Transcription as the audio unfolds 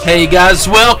Hey guys,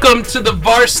 welcome to the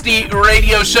Varsity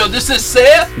Radio Show. This is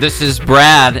Seth. This is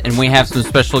Brad, and we have some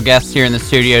special guests here in the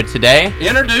studio today.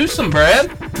 Introduce them,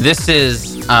 Brad. This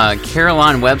is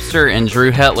Caroline Webster and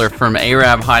Drew Hetler from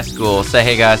Arab High School. Say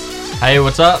hey, guys. Hey,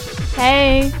 what's up?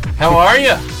 Hey. How are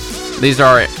you? These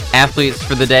are athletes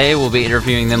for the day. We'll be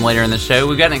interviewing them later in the show.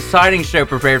 We've got an exciting show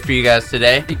prepared for you guys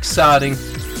today. Exciting.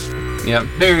 Yep.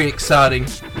 Very exciting.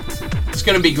 It's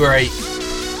going to be great.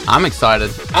 I'm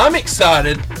excited. I'm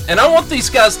excited, and I want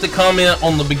these guys to comment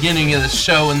on the beginning of the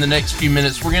show in the next few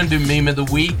minutes. We're going to do Meme of the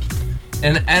Week,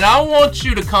 and I want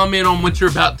you to comment on what you're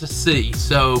about to see.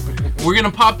 So we're going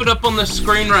to pop it up on the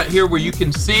screen right here where you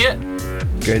can see it.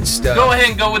 Good stuff. Go ahead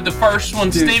and go with the first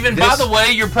one. Dude, Steven, by the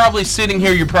way, you're probably sitting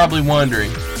here, you're probably wondering,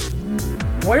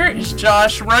 where is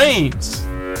Josh Raines?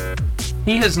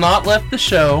 He has not left the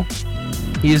show.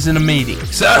 He is in a meeting.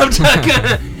 So I'm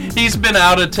talking... He's been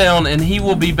out of town, and he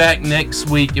will be back next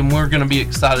week, and we're going to be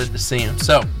excited to see him.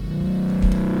 So,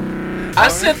 I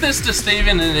sent this to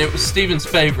Steven, and it was Steven's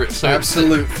favorite. So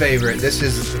absolute favorite. This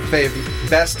is the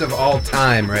best of all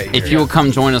time right here. If you will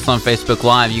come join us on Facebook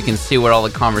Live, you can see what all the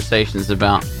conversation's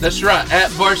about. That's right,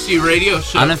 at Varsity Radio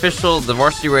Show. Unofficial, the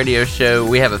Varsity Radio Show.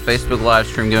 We have a Facebook live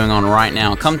stream going on right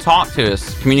now. Come talk to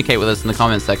us. Communicate with us in the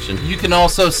comment section. You can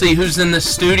also see who's in the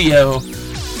studio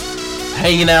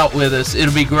hanging out with us.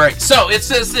 It'll be great. So it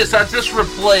says this: I just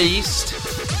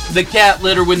replaced the cat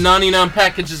litter with 99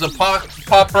 packages of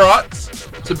Pop Rocks.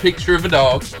 It's a picture of a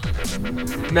dog.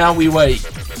 Now we wait.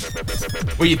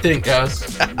 What do you think,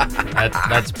 guys?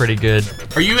 That's pretty good.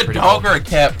 Are you a dog or a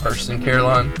cat person,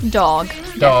 Caroline? Dog.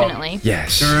 Definitely.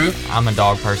 Yes. Drew? I'm a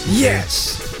dog person.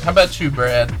 Yes. How about you,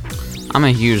 Brad? I'm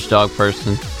a huge dog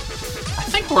person.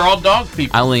 I think we're all dog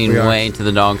people. I lean way to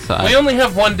the dog side. We only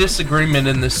have one disagreement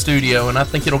in this studio, and I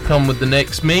think it'll come with the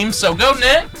next meme. So go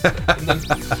next.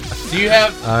 Do you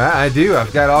have? I do.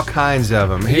 I've got all kinds of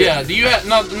them. Here. Yeah. Do you have?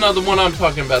 No, the one I'm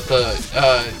talking about. The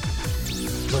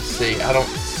let's see. I don't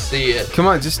see it. Come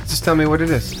on, just tell me what it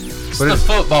is. It's the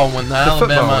football one, the Alabama.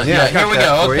 Football one. Yeah, here we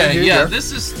go. Okay. Here Yeah. you go.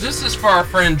 This is for our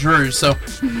friend Drew. So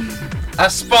I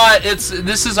spot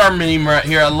this is our meme right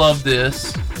here. I love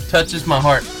this. Touches my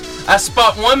heart. I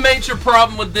spot one major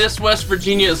problem with this. West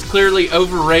Virginia is clearly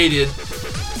overrated.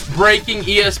 Breaking,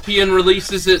 ESPN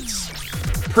releases its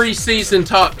preseason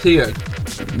top 10.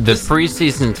 The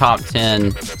preseason top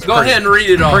 10. Go ahead and read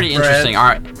it off, Pretty Brad. interesting. All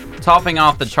right. Topping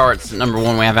off the charts, number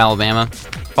 1, we have Alabama,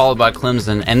 followed by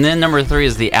Clemson. And then number 3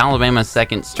 is the Alabama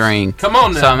second string. Come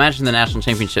on now. So I imagine the national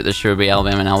championship this year would be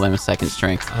Alabama and Alabama second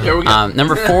string. Here we go.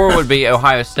 Number 4 would be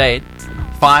Ohio State.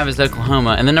 5 is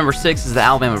Oklahoma. And then number 6 is the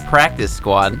Alabama practice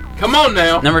squad. Come on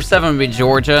now. Number 7 would be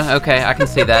Georgia. Okay, I can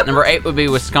see that. Number 8 would be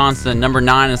Wisconsin. Number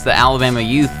 9 is the Alabama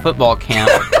youth football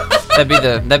camp.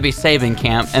 That'd be Saban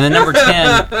camp. And then number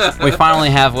 10, we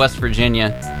finally have West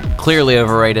Virginia. Clearly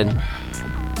overrated.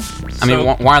 I mean,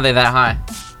 why are they that high?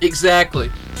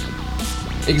 Exactly.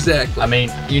 I mean,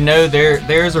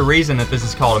 there's a reason that this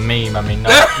is called a meme. I mean, no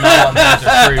one things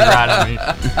are true, right? I mean,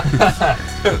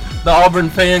 The Auburn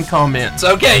fan comments.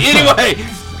 Okay, anyway,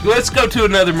 let's go to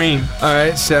another meme. All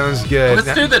right, sounds good.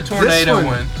 Let's do the tornado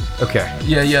one. Okay.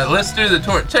 Yeah, let's do the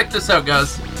tornado. Check this out,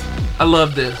 guys. I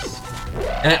love this.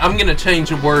 And I'm going to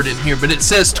change a word in here, but it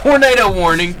says tornado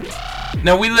warning.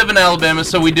 Now, we live in Alabama,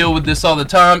 so we deal with this all the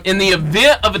time. In the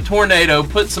event of a tornado,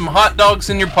 put some hot dogs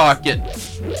in your pocket.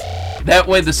 That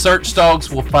way the search dogs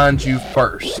will find you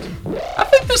first. I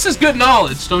think this is good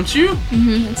knowledge, don't you?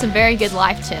 Mm-hmm. It's a very good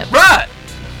life tip. Right.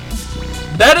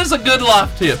 That is a good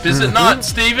life tip, is it not,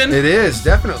 Steven? It is,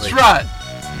 definitely. That's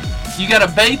right. You got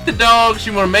to bait the dogs.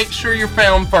 You want to make sure you're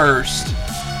found first.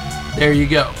 There you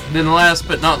go. Then last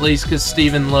but not least, because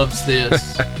Steven loves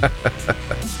this.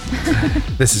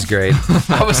 This is great.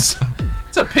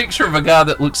 It's a picture of a guy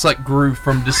that looks like Gru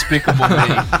from Despicable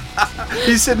Me.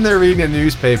 He's sitting there reading a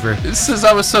newspaper. It says,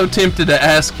 I was so tempted to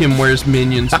ask him where his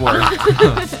minions were.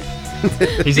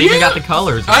 he's even got the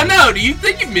colors. I know. Do you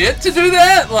think he meant to do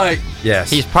that? Like, Yes.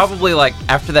 He's probably, like,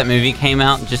 after that movie came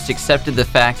out, just accepted the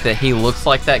fact that he looks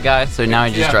like that guy, so now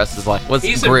he just dresses like,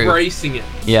 he's Gru? embracing it.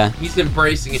 Yeah. He's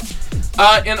embracing it.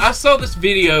 And I saw this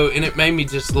video, and it made me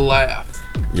just laugh.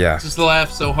 Yeah. Just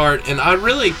laugh so hard. And I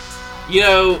really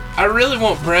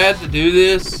want Brad to do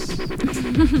this.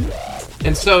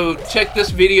 And so check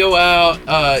this video out.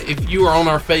 If you are on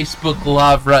our Facebook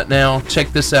Live right now, check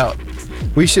this out.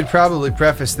 We should probably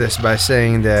preface this by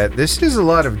saying that this is a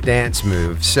lot of dance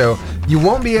moves, so you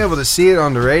won't be able to see it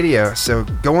on the radio, so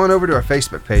go on over to our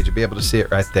Facebook page. You'll be able to see it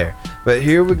right there. But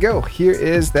here we go. Here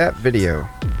is that video.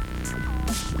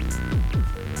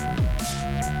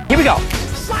 Here we go.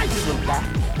 Slide to the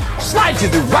left, slide to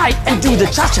the right, and do the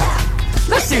cha-cha.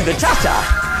 Let's do the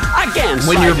cha-cha. Again.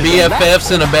 When your slide to the left,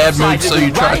 BFF's in a bad slide mood, to so the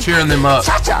you try right. cheering them up.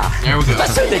 Cha-cha. There we go.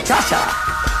 Let's do the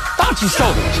cha-cha. Bounce your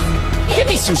shoulders. Give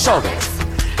me some shoulders.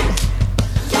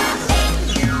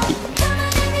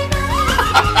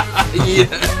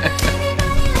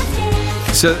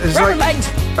 So it's Rubber like, legs.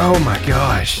 oh my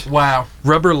gosh, Wow.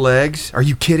 rubber legs? Are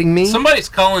you kidding me? Somebody's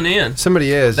calling in.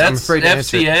 Somebody is. I'm That's afraid to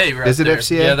answer it. FCA right Is it there.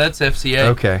 FCA? Yeah, that's FCA.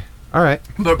 Okay. All right.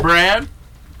 But Brad,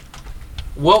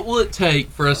 what will it take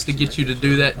for us to get you to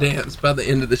do that dance by the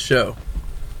end of the show?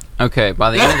 Okay, by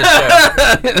the end of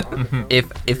the show,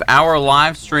 if our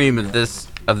live stream of this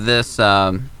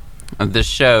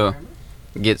show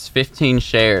gets 15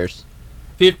 shares,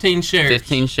 15 shares.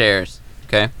 15 shares,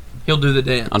 okay, He'll do the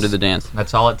dance. I'll do the dance.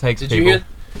 That's all it takes, Did people. you hear?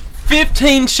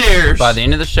 15 shares. By the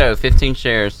end of the show, 15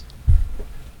 shares.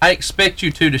 I expect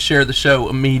you two to share the show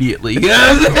immediately.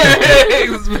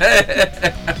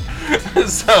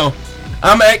 So,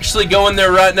 I'm actually going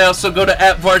there right now. So go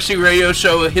to @Varsity Radio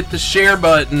Show and hit the share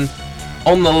button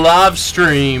on the live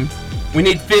stream. We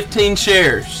need 15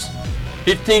 shares.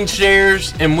 15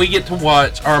 shares, and we get to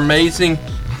watch our amazing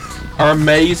Brad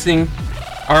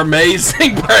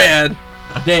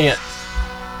dance.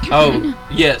 Oh,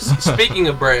 yes. Speaking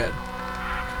of Brad,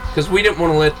 because we didn't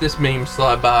want to let this meme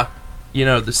slide by,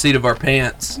 the seat of our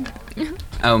pants.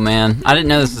 Oh man, I didn't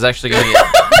know this was actually going to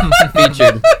get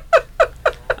featured.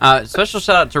 Special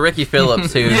shout out to Ricky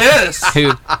Phillips, who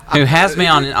has me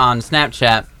on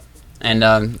Snapchat,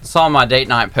 and saw my date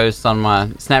night post on my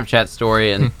Snapchat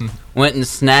story, and went and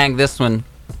snagged this one.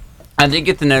 I did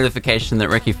get the notification that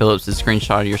Ricky Phillips had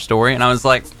screenshotted your story, and I was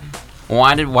like,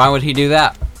 why would he do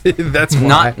that? That's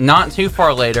why. Not too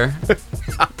far later,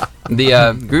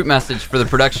 the group message for the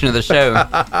production of the show.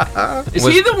 Is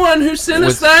he the one who sent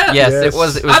us that? Yes, it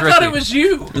was. It was I thought Ricky. it was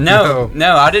you. No,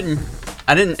 I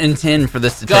didn't intend for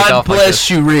this to take God off like bless this.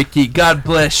 you, Ricky. God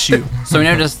bless you. So we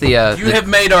noticed the You have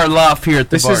made our life here at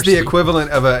the This is Varsity. the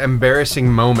equivalent of an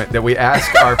embarrassing moment that we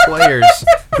ask our players.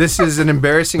 This is an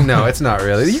embarrassing. No, it's not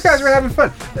really. You guys were having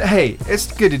fun. Hey, it's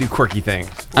good to do quirky things.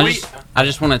 I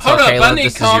just want to tell Hold up, I Kayla need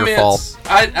this comments. is your fault.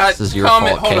 This is your fault,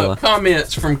 Hold Kayla. up,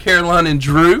 comments from Caroline and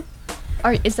Drew.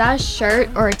 Is that a shirt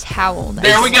or a towel?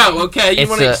 There we go. Okay, you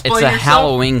want to It's explain a yourself?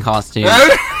 Halloween costume. When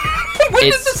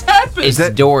did this happen? It's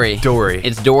Dory. Dory.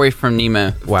 It's Dory from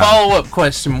Nemo. Wow. Follow-up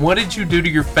question. What did you do to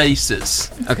your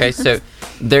faces? Okay, so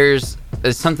there's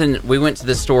something. We went to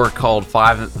this store called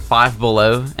Five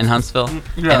Below in Huntsville,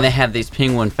 Yeah. and they had these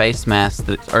penguin face masks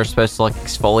that are supposed to like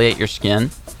exfoliate your skin.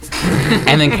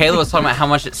 And then Kayla was talking about how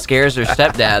much it scares her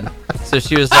stepdad, so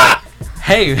she was like,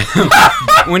 "Hey,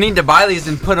 we need to buy these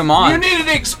and put them on." You needed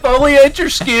to exfoliate your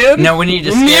skin? No, we need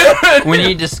to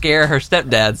scare her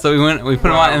stepdad. So we put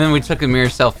them on, and then we took a mirror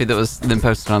selfie that was then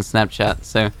posted on Snapchat.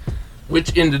 So,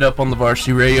 Which ended up on the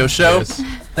Varsity Radio Show. Yes.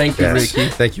 Thank you, Yes. Ricky.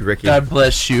 Thank you, Ricky. God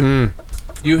bless you.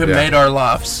 You have Yeah. made our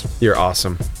lives. You're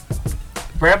awesome.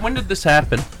 Brad, when did this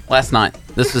happen? last night,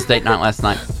 this was date night last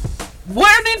night.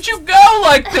 Where did you go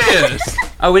like this?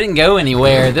 Oh, we didn't go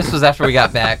anywhere. This was after we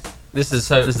got back. This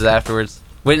is afterwards.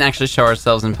 We didn't actually show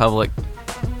ourselves in public,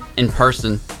 in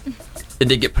person. It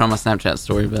did get put on my Snapchat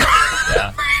story, but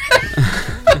Yeah.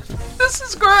 This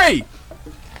is great.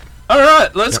 All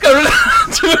right, let's go to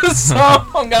a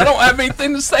song. I don't have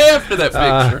anything to say after that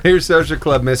picture. Here's Social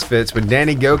Club Misfits with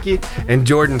Danny Goki and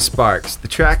Jordan Sparks. The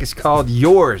track is called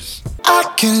Yours. I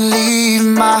can leave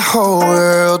my whole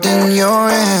world in your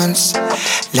hands.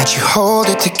 Let you hold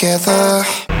it together.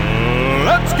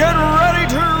 Let's get ready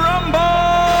to rumble!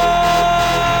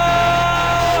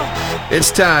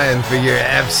 It's time for your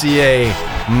FCA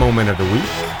moment of the week.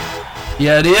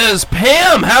 Yeah, it is.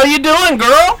 Pam, how you doing,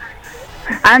 girl?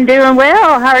 I'm doing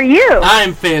well. How are you?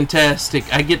 I'm fantastic.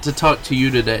 I get to talk to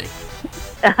you today.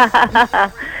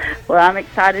 Well, I'm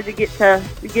excited to get to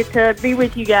be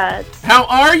with you guys. How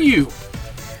are you?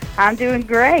 I'm doing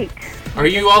great. Are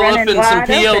you all up Running in some wide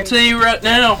PLT right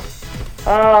now?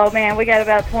 Oh man, we got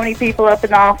about 20 people up in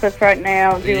the office right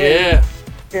now doing Yeah,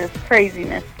 this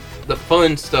craziness. the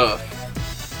fun stuff.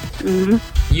 hmm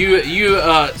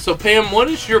So Pam, what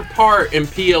is your part in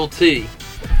PLT?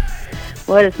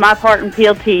 What is my part in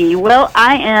PLT? Well,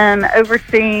 I am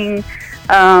overseeing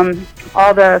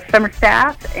all the summer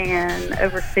staff and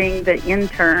overseeing the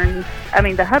interns. I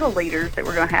mean, the huddle leaders that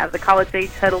we're going to have, the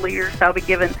college-age huddle leaders. So I'll be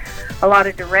giving a lot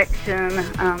of direction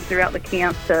throughout the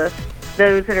camp to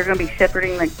those that are going to be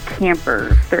shepherding the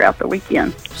campers throughout the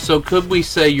weekend. So could we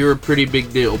say you're a pretty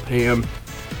big deal, Pam?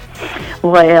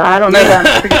 Well, I don't know that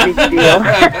I'm a pretty big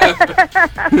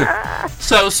deal.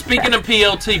 So speaking of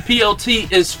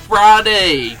PLT is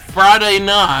Friday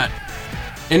night.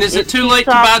 And is it too late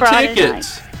to kicks off buy Friday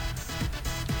tickets?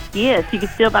 Yes, you can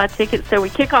still buy tickets. So we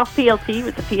kick off PLT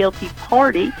with the PLT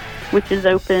Party, which is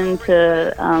open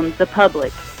to the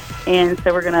public. And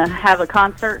so we're going to have a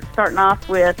concert starting off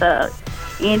with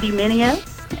Andy Mineo.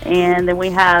 And then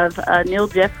we have Neil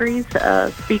Jeffries,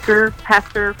 speaker,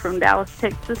 pastor from Dallas,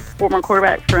 Texas, former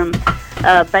quarterback from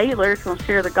Baylor, who will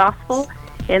share the gospel.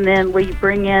 And then we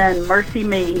bring in Mercy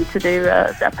Me to do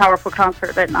a powerful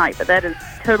concert that night. But that is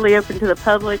totally open to the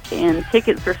public, and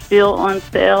tickets are still on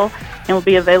sale and will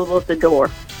be available at the door.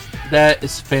 That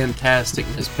is fantastic,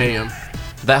 Miss Pam.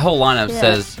 That whole lineup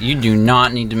says you do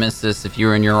not need to miss this if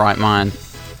you're in your right mind.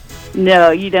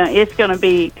 No, you don't. It's going to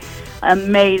be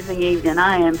amazing evening.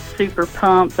 I am super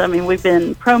pumped. I mean, we've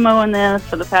been promoting this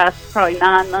for the past probably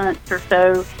 9 months or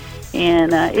so,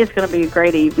 and it's going to be a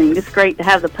great evening. It's great to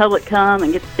have the public come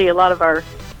and get to see a lot of our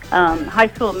high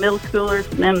school and middle schoolers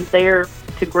and them there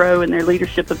to grow in their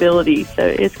leadership abilities. So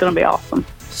it's going to be awesome.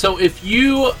 So if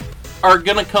you are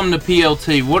going to come to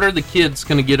PLT, what are the kids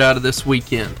going to get out of this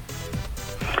weekend?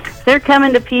 They're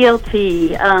coming to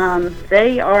PLT.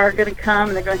 They are going to come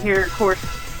and they're going to hear, of course,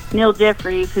 Neil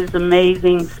Jeffries, who's an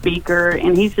amazing speaker,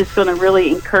 and he's just going to really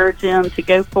encourage them to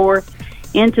go forth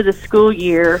into the school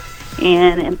year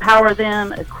and empower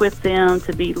them, equip them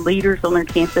to be leaders on their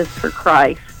campus for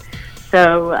Christ.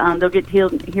 So they'll get to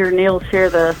hear Neil share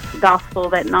the gospel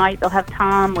that night. They'll have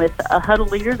time with a huddle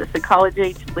leader that's a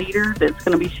college-age leader that's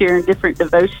going to be sharing different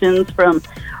devotions from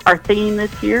our theme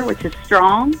this year, which is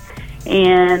Strong.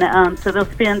 And so they'll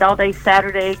spend all day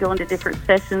Saturday going to different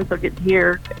sessions. They'll get to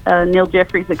hear Neil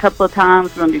Jeffries a couple of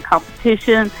times. We're going to do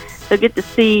competition. They'll get to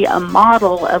see a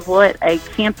model of what a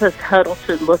campus huddle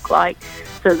should look like,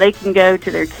 so they can go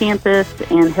to their campus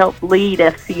and help lead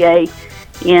FCA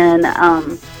in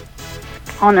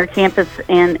on their campus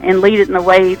and lead it in a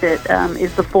way that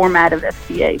is the format of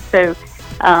FCA. So,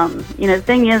 the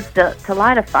thing is to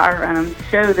light a fire on them, to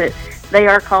show that they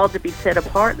are called to be set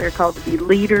apart. They're called to be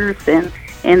leaders,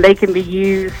 and they can be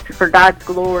used for God's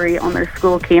glory on their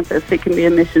school campus. It can be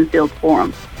a mission field for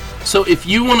them. So if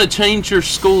you want to change your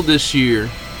school this year,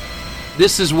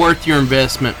 this is worth your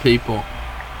investment, people.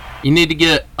 You need to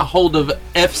get a hold of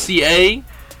FCA.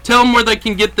 Tell them where they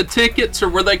can get the tickets or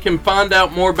where they can find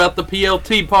out more about the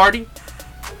PLT party.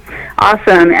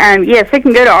 Awesome. Yes, they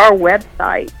can go to our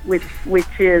website, which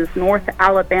is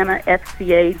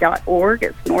northalabamafca.org.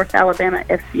 It's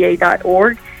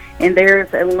northalabamafca.org. And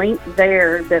there's a link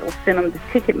there that will send them to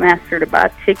Ticketmaster to buy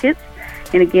tickets.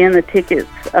 And again, the tickets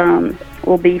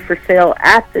will be for sale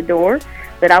at the door.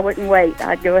 But I wouldn't wait.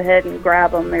 I'd go ahead and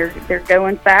grab them. They're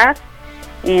going fast.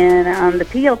 And the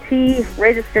PLT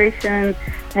registration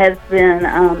has been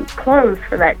closed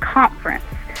for that conference.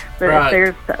 But right.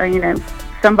 If there's,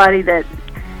 somebody that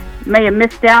may have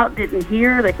missed out, didn't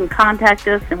hear, they can contact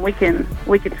us, and we can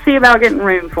see about getting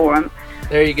room for them.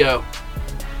 There you go.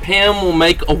 Pam will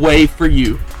make a way for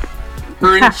you.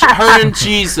 Her and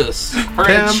Jesus.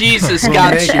 And Jesus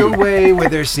got make you. a way where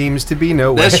there seems to be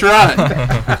no way. That's right.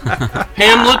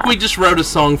 Pam, look, we just wrote a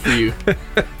song for you. We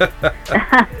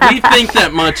think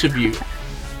that much of you.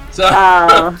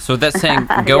 So that's saying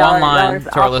go online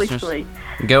to our listeners. Sweet.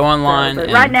 Go online.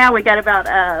 So, right now, we got about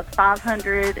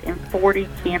 540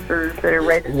 campers that are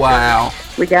registered. Wow.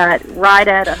 We got right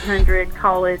at 100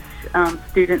 college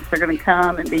students that are going to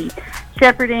come and be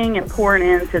shepherding and pouring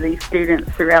into these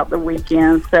students throughout the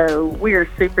weekend. So we are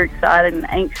super excited and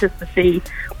anxious to see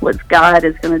what God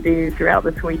is going to do throughout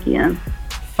this weekend.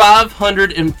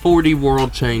 540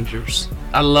 world changers.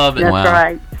 I love it. That's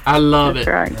right. I love That's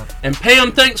it. Right. And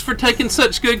Pam, thanks for taking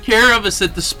such good care of us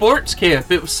at the sports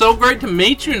camp. It was so great to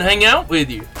meet you and hang out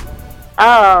with you.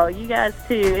 Oh, you guys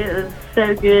too. It was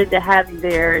so good to have you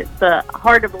there. It's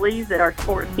hard to believe that our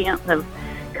sports camps have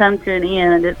come to an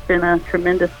end. It's been a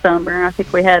tremendous summer. I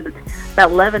think we had about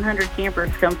 1,100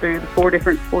 campers come through the 4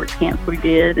 different sports camps we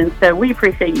did. And so we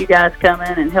appreciate you guys coming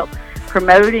and help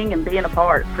promoting and being a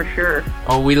part for sure.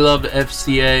 Oh, we love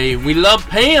FCA. We love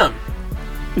Pam.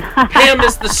 Pam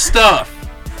is the stuff.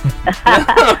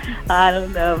 I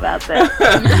don't know about that.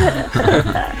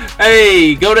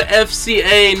 Hey, go to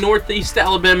FCA, Northeast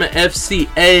Alabama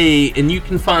FCA, and you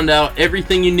can find out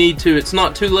everything you need to. It's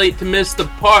not too late to miss the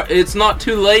It's not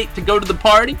too late to go to the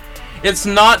party. It's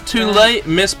not too late.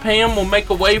 Miss Pam will make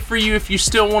a way for you if you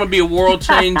still want to be a world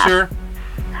changer.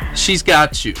 She's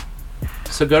got you.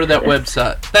 So go to that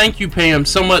website. Thank you, Pam,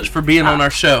 so much for being on our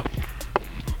show.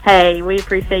 Hey, we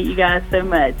appreciate you guys so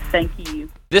much. Thank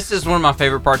you. This is one of my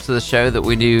favorite parts of the show that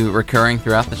we do recurring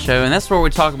throughout the show, and that's where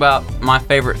we talk about my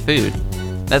favorite food.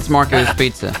 That's Marco's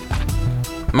Pizza.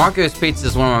 Marco's Pizza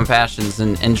is one of my passions,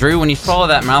 and Drew, when you swallow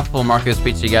that mouthful of Marco's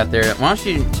Pizza you got there, why don't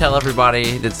you tell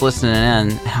everybody that's listening in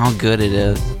how good it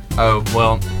is? Oh,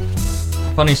 well,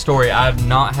 funny story. I've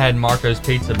not had Marco's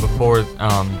Pizza before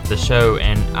the show,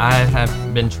 and I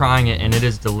have been trying it, and it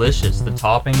is delicious. The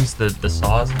toppings, the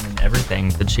sauce, I mean, everything.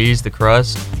 The cheese, the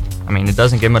crust. I mean, it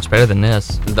doesn't get much better than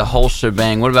this. The whole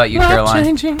shebang. What about you,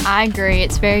 Caroline? I agree.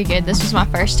 It's very good. This was my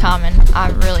first time, and I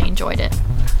really enjoyed it.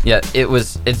 Yeah,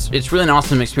 it's really an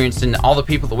awesome experience, and all the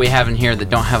people that we have in here that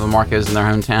don't have a Marco's in their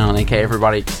hometown, aka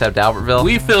everybody except Albertville.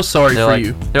 We feel sorry for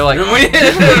you. They're like,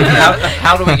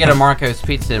 how do we get a Marco's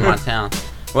Pizza in my town?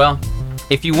 Well,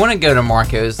 if you want to go to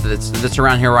Marco's that's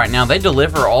around here right now, they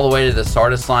deliver all the way to the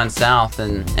Sardis Line South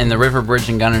and the River Bridge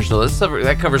in Gunnersville.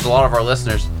 That covers a lot of our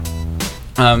listeners.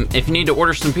 If you need to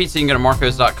order some pizza, you can go to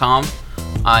marcos.com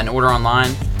and order online.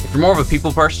 If you're more of a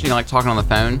people person, you like talking on the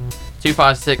phone,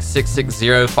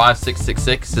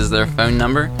 256-660-5666 is their phone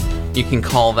number. You can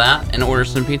call that and order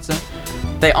some pizza.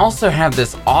 They also have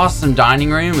this awesome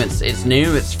dining room. It's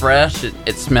new, it's fresh,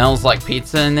 it smells like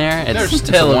pizza in there. There's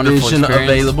television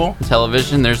available.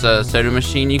 Television, there's a soda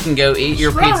machine. You can go eat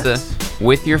your pizza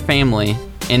with your family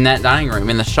in that dining room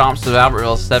in the shops of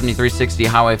Albertville, 7360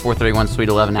 Highway 431, Suite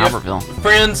 11, Albertville.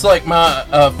 Friends like my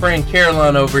friend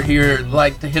Caroline over here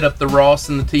like to hit up the Ross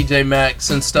and the TJ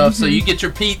Maxx and stuff. So you get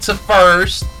your pizza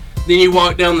first, then you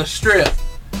walk down the strip.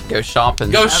 Go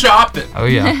shopping. Go shopping. Oh,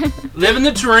 yeah. Living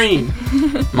the dream.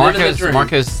 Marco's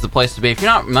is the place to be. If you're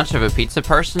not much of a pizza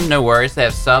person, no worries. They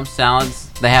have subs, salads.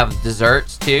 They have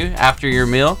desserts, too, after your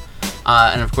meal.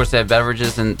 And, of course, they have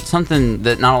beverages. And something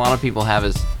that not a lot of people have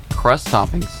is crust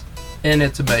toppings. And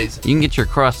it's amazing. You can get your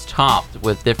crust topped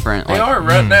with different... They are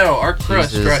right now. Our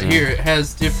crust cheeses, right here, it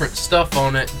has different stuff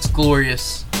on it. It's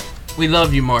glorious. We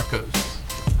love you, Marco's.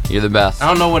 You're the best. I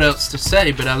don't know what else to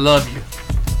say, but I love you.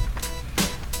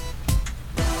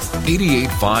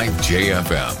 88.5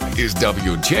 JFM is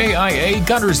WJIA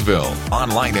Gunnersville.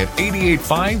 Online at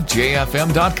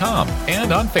 885jfm.com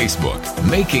and on Facebook.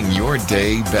 Making your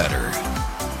day better.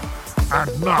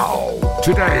 And now,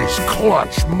 today's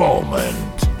clutch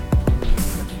moment.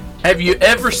 Have you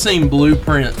ever seen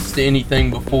blueprints to anything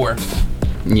before?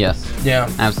 Yes. Yeah.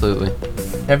 Absolutely.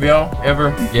 Have y'all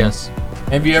ever? Yes.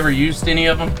 Have you ever used any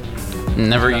of them?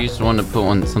 Never used one to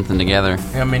put something together.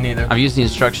 Yeah, me neither. I've used the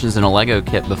instructions in a Lego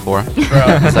kit before. Bro.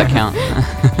 Does that count?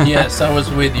 Yes, I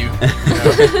was with you.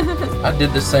 Yeah. I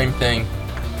did the same thing.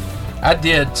 I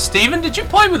did. Steven, did you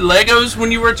play with Legos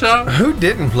when you were a child? Who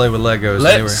didn't play with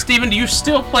Legos? Steven, do you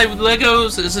still play with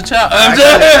Legos as a child?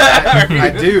 Actually, I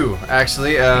do,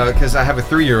 actually, because I have a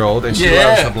 3-year-old and she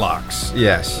loves the blocks.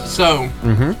 Yes. So,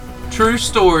 true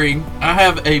story, I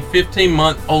have a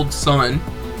 15-month-old son.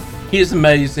 He is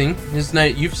amazing. His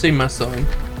name, you've seen my son.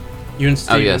 You and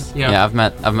Steven. Oh, yes. Yeah, I've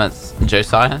met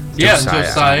Josiah.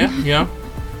 Josiah, yeah.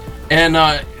 And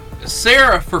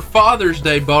Sarah, for Father's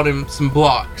Day, bought him some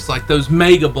blocks, like those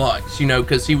mega blocks,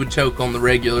 because he would choke on the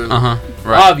regular. Right.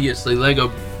 Obviously,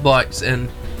 Lego blocks. And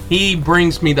he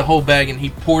brings me the whole bag and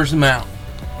he pours them out.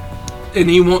 And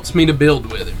he wants me to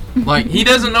build with him. Like, he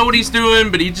doesn't know what he's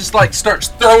doing, but he just, starts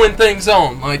throwing things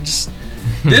on. Like, just...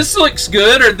 this looks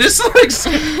good, or this looks...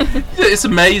 It's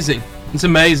amazing. It's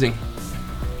amazing.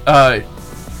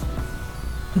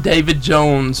 David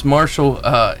Jones, Marshall,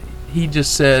 he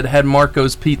just said, had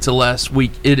Marco's Pizza last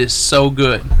week. It is so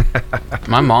good.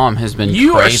 My mom has been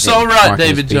You are so right, Marco's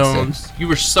David Pizza. Jones. You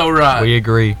were so right. We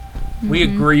agree. We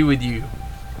agree with you.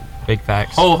 Big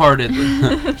facts.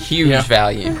 Wholeheartedly. Huge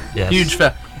value. Yes. Huge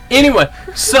value. Anyway,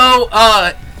 so...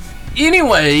 by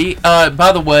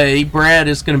the way, Brad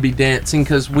is going to be dancing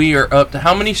because we are up to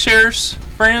how many shares,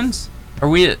 friends? Are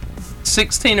we at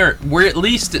 16 or we're at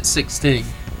least at 16?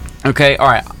 Okay, all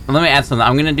right. Let me add something.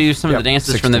 I'm going to do some of the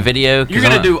dances from the video. You're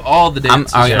going to do all the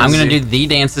dances. I'm going to do the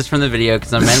dances from the video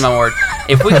because I made my word.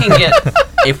 If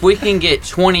we can get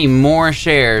 20 more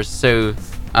shares, so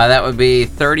that would be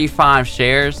 35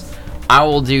 shares. I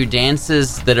will do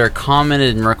dances that are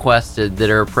commented and requested that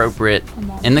are appropriate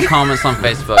in the comments on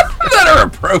Facebook. That are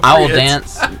appropriate. I will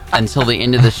dance until the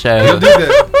end of the show. You'll do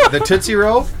the Tootsie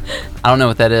Roll? I don't know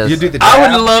what that is. You do the I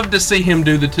would love to see him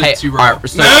do the Tootsie Roll. Right,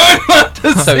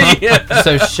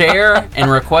 so share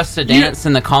and request a dance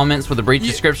in the comments with a brief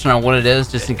description on what it is,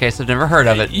 just in case I've never heard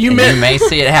of it. You may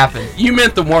see it happen. You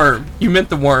meant the worm.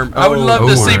 I would love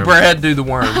to see Brad do the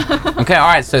worm. Okay, all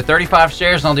right. So 35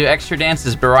 shares, and I'll do extra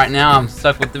dances. But right now, I'm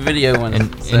stuck with the video one.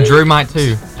 And Drew might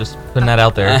too. Just putting that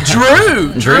out there.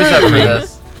 Drew's up for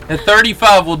this. At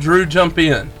 35, will Drew jump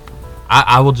in?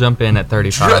 I will jump in at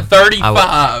 35.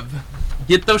 35.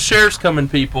 Get those shares coming,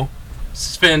 people. This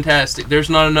is fantastic. There's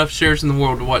not enough shares in the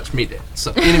world to watch me dance.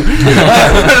 So anyway,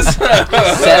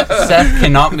 Seth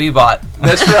cannot be bought.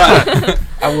 That's right.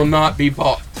 I will not be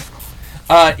bought.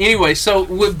 Anyway, so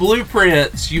with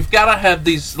blueprints, you've got to have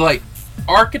these, like,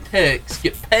 architects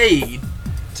get paid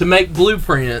to make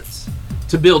blueprints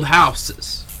to build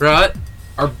houses, right?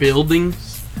 Or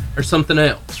buildings or something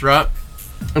else, right?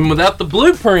 And without the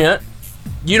blueprint,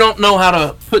 you don't know how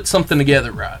to put something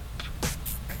together right.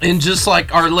 And just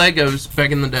like our Legos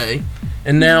back in the day,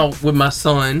 and now with my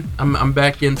son, I'm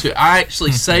back into it. I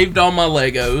actually saved all my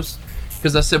Legos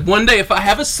because I said one day if I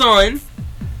have a son,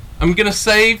 I'm going to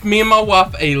save me and my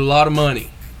wife a lot of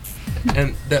money.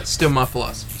 And that's still my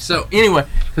philosophy. So anyway,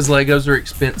 because Legos are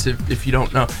expensive if you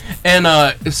don't know. And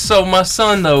so my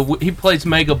son, though, he plays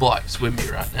Mega Blocks with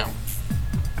me right now.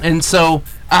 And so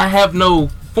I have no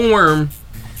form.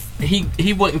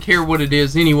 He wouldn't care what it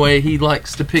is anyway. He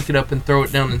likes to pick it up and throw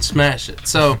it down and smash it.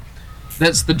 So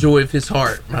that's the joy of his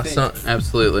heart, my son.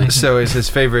 Absolutely. So is his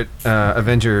favorite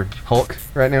Avenger Hulk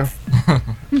right now?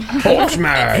 Hulk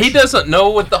smash. He doesn't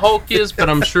know what the Hulk is, but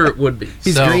I'm sure it would be.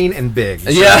 He's green and big.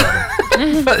 Yeah.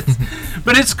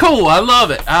 but it's cool. I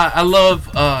love it. I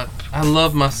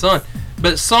love my son.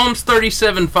 But Psalms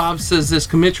 37:5 says this: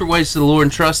 commit your ways to the Lord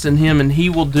and trust in Him, and He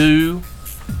will do.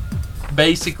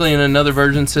 Basically, in another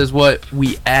version, says what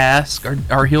we ask,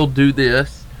 or He'll do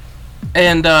this.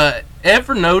 And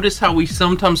ever notice how we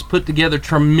sometimes put together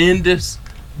tremendous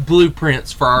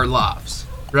blueprints for our lives,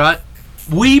 right?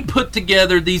 We put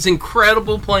together these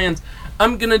incredible plans.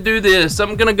 I'm going to do this.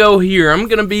 I'm going to go here. I'm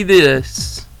going to be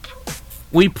this.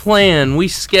 We plan, we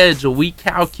schedule, we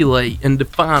calculate and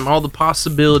define all the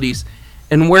possibilities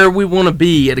and where we want to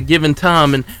be at a given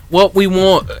time and what we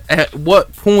want, at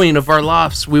what point of our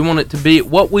lives we want it to be,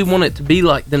 what we want it to be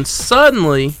like. Then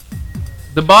suddenly,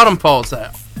 the bottom falls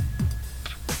out.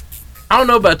 I don't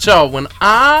know about y'all. When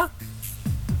I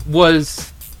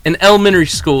was in elementary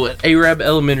school at Arab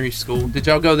Elementary School, did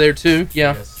y'all go there too?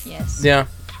 Yeah. Yes. Yeah.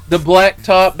 The black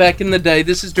top back in the day.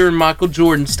 This is during Michael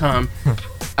Jordan's time.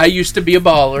 I used to be a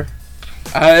baller.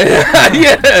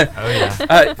 Yeah. Oh,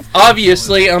 yeah.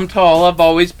 Obviously, I'm tall. I've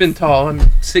always been tall. I'm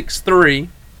 6'3".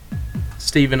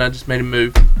 Steven, I just made a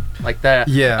move like that.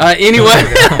 Yeah. Anyway.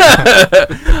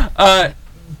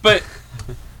 But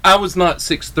I was not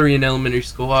 6'3" in elementary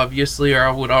school, obviously, or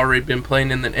I would already been playing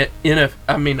in the NBA.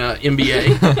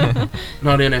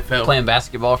 Not NFL. Playing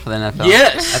basketball for the NFL.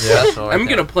 Yes. That's special right I'm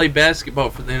going to play basketball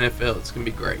for the NFL. It's going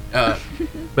to be great.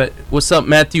 But what's up,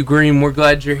 Matthew Green? We're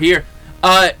glad you're here.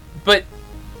 But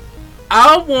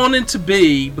I wanted to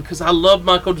be, because I love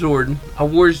Michael Jordan. I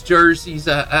wore his jerseys.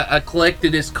 I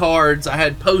collected his cards. I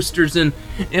had posters in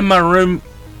my room.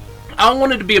 I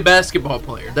wanted to be a basketball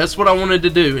player. That's what I wanted to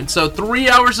do. And so 3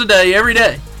 hours a day, every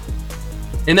day,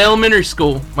 in elementary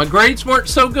school. My grades weren't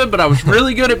so good, but I was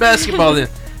really good at basketball then.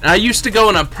 And I used to go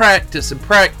and I practice and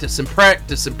practice and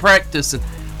practice and practice. And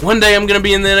one day I'm going to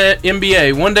be in the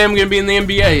NBA. One day I'm going to be in the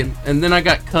NBA. And then I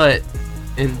got cut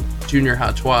in junior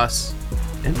high twice.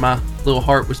 And my little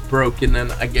heart was broken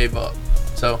and I gave up.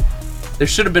 So there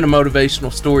should have been a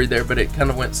motivational story there, but it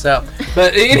kind of went south.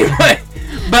 But anyway,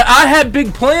 but I had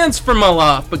big plans for my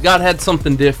life, but God had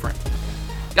something different.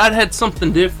 God had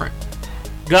something different.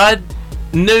 God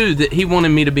knew that He wanted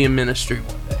me to be in ministry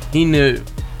one day. He knew.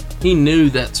 He knew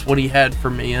that's what He had for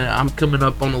me. And I'm coming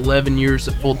up on 11 years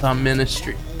of full-time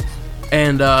ministry.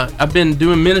 And I've been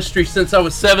doing ministry since I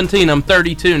was 17. I'm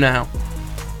 32 now.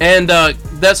 And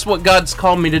that's what God's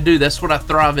called me to do. That's what I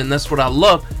thrive in. That's what I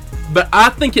love. But I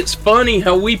think it's funny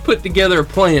how we put together a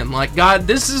plan. Like, God,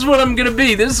 this is what I'm going to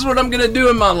be. This is what I'm going to do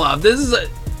in my life.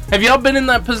 Have y'all been in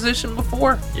that position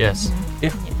before? Yes.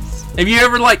 Yeah. Yes. Have you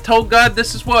ever, told God,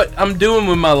 this is what I'm doing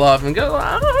with my life? And go,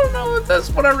 I don't know if that's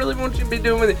what I really want you to be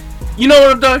doing with it. You know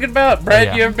what I'm talking about? Brad,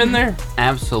 Yeah. You ever been there?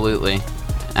 Absolutely.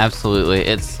 I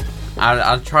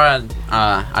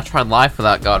tried life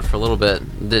without God for a little bit.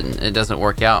 It doesn't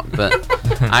work out, but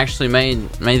I actually made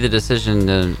the decision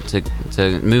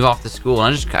to move off the school.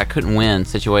 And I couldn't win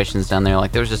situations down there.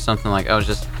 Like, there was just something like it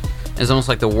was almost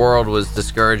like the world was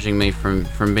discouraging me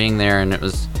from being there. And it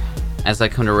was, as I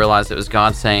come to realize, it was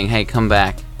God saying, "Hey, come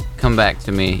back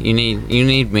to me. You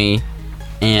need me,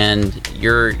 and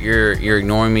you're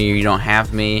ignoring me. You don't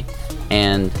have me."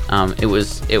 And it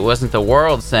wasn't the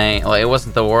world saying, it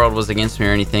wasn't the world was against me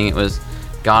or anything. It was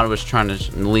God was trying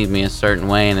to lead me a certain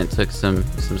way, and it took some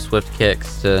swift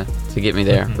kicks to get me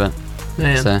there. But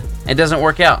so, it doesn't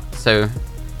work out. So,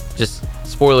 just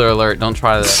spoiler alert: don't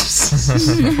try that.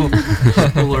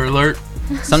 Spoiler alert.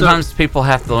 Sometimes people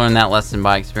have to learn that lesson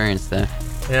by experience, though.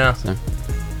 Yeah. So.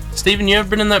 Steven, you ever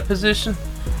been in that position?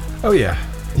 Oh yeah.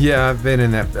 Yeah, I've been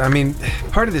in that. I mean,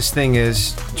 part of this thing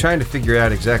is trying to figure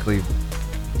out exactly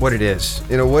what it is.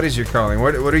 What is your calling?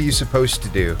 What are you supposed to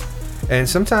do? And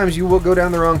sometimes you will go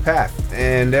down the wrong path,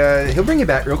 and he'll bring you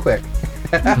back real quick.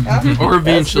 Or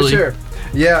eventually. That's for sure.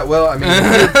 Yeah, well, I mean,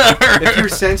 if you're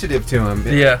sensitive to him,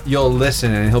 you'll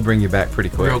listen, and he'll bring you back pretty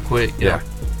quick. Real quick, yeah.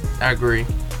 I agree.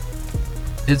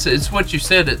 It's what you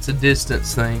said. It's a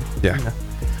distance thing. Yeah. You know?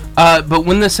 But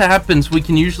when this happens, we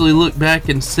can usually look back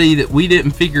and see that we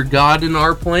didn't figure God in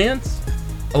our plans.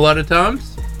 A lot of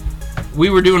times, we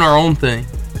were doing our own thing.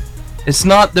 It's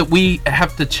not that we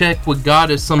have to check with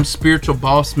God as some spiritual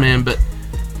boss man, but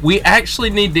we actually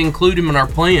need to include him in our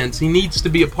plans. He needs to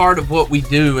be a part of what we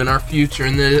do in our future.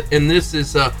 And this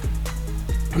is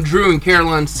Drew and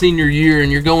Caroline's senior year,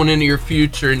 and you're going into your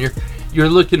future, and you're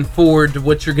looking forward to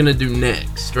what you're going to do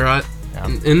next, right? Yeah.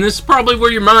 And this is probably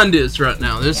where your mind is right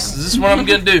now. This is what I'm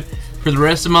going to do for the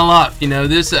rest of my life. You know,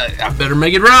 this I better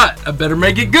make it right. I better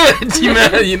make it good. You know,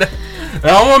 I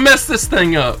don't want to mess this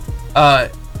thing up.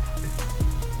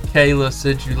 Kayla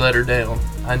said you let her down.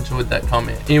 I enjoyed that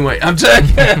comment. Anyway, I'm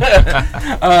joking.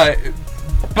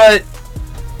 But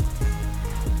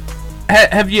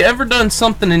have you ever done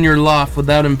something in your life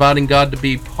without inviting God to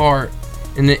be part,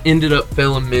 and it ended up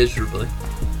failing miserably?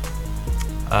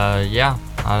 Yeah,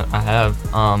 I have.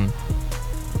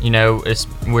 You know,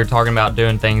 we're talking about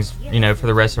doing things, you know, for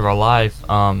the rest of our life.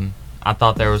 I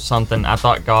thought there was something. I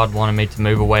thought God wanted me to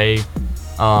move away,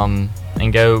 and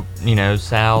go, you know,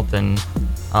 south and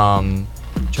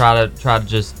try to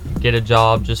just get a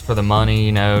job just for the money.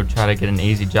 You know, try to get an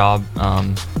easy job.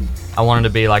 I wanted to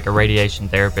be like a radiation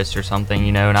therapist or something,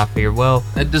 you know, and I figured, well,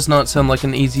 that does not sound like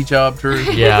an easy job, Drew.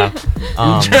 Yeah.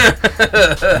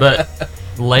 But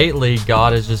lately,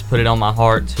 God has just put it on my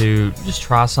heart to just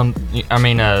try some. I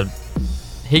mean,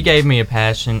 He gave me a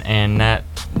passion, and that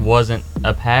wasn't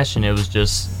a passion. It was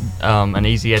just an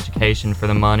easy education for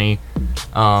the money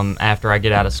after I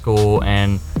get out of school.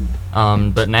 And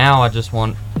but now I just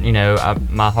want, you know,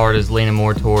 my heart is leaning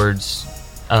more towards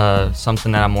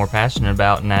something that I'm more passionate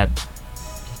about, and that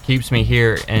keeps me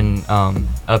here in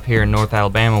up here in North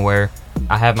Alabama, where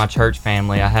I have my church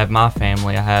family, I have my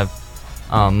family, I have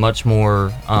much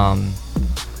more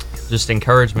just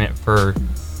encouragement for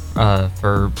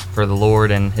the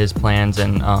Lord and His plans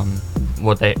and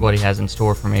what He has in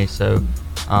store for me. So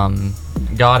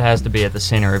God has to be at the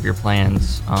center of your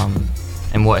plans,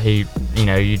 and what He, you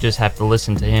know, you just have to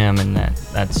listen to Him, and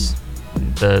that's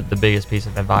the biggest piece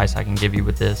of advice I can give you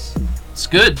with this. It's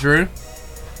good, Drew.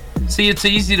 See, it's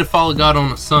easy to follow God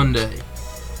on a Sunday.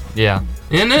 Yeah.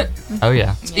 Isn't it? Oh,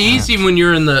 yeah. It's easy when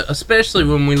you're especially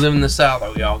when we live in the South.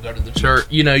 Oh, we all go to the church.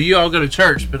 You know, you all go to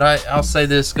church, but I'll say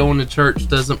this, going to church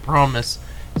doesn't promise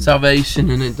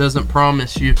salvation, and it doesn't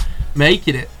promise you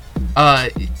making it.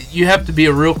 You have to be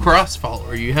a real cross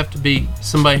follower. You have to be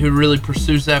somebody who really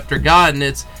pursues after God, and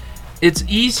it's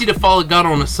easy to follow God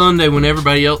on a Sunday when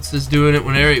everybody else is doing it,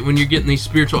 when you're getting these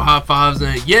spiritual high fives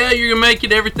and yeah, you're gonna make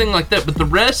it, everything like that. But the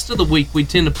rest of the week, we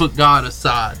tend to put God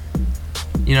aside.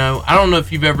 You know, I don't know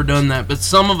if you've ever done that, but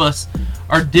some of us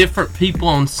are different people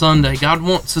on Sunday. God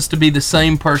wants us to be the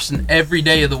same person every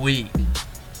day of the week,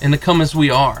 and to come as we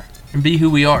are and be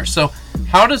who we are. So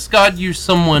how does God use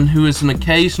someone who is an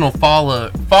occasional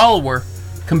follower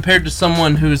compared to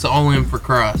someone who is all in for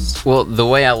Christ? Well, the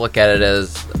way I look at it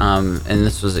is, and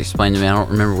this was explained to me, I don't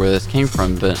remember where this came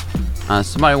from, but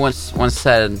somebody once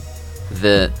said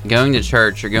that going to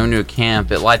church or going to a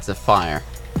camp, it lights a fire.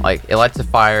 Like, it lights a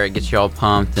fire, it gets you all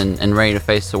pumped and ready to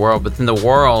face the world, but then the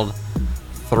world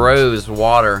throws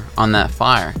water on that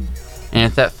fire. And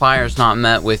if that fire is not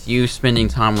met with you spending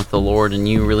time with the Lord and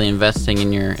you really investing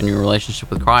in your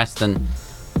relationship with Christ, then,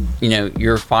 you know,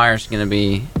 your fire's going to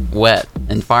be wet.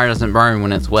 And fire doesn't burn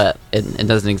when it's wet. It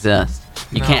doesn't exist.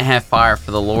 You can't have fire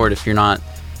for the Lord if you're not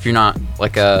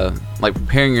like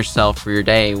preparing yourself for your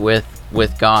day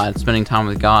with God, spending time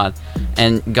with God.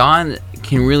 And God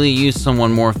can really use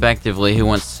someone more effectively who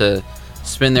wants to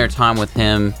spend their time with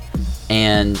Him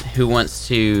and who wants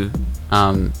to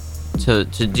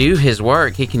do His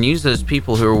work. He can use those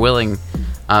people who are willing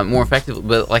more effectively.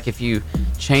 But like, if you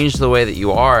change the way that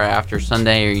you are after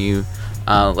Sunday, or you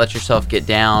let yourself get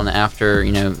down after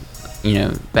you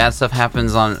know bad stuff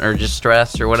happens or just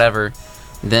stress or whatever,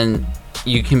 then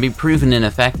you can be proven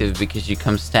ineffective because you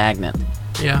become stagnant.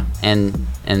 Yeah. And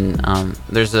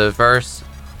there's a verse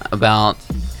about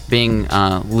being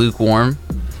lukewarm.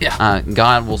 Yeah.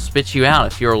 God will spit you out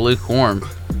if you're lukewarm,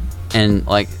 and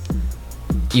like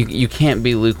you can't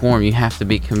be lukewarm. You have to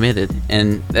be committed,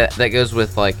 and that goes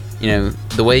with, like, you know,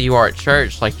 the way you are at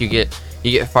church. Like, you get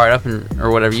fired up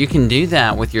or whatever. You can do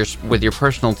that with your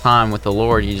personal time with the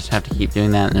Lord. You just have to keep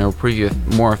doing that, and it'll prove you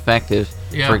more effective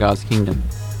for God's kingdom.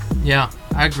 Yeah,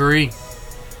 I agree.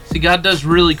 See, God does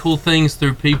really cool things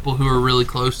through people who are really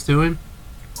close to Him.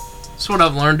 That's what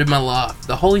I've learned in my life.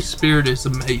 The Holy Spirit is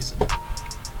amazing.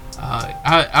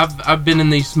 I've been in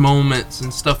these moments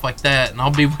and stuff like that, and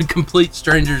I'll be with complete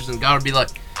strangers, and God will be like,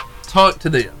 talk to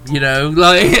them,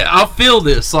 like, I'll feel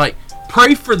this, like,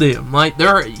 pray for them, like,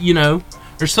 they're,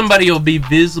 or somebody will be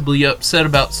visibly upset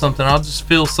about something, I'll just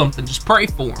feel something, just pray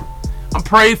for them. I'll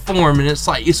pray for them, and it's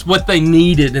like, it's what they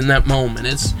needed in that moment.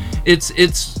 It's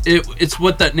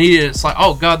what that needed. It's like,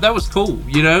 oh God, that was cool,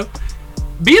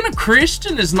 Being a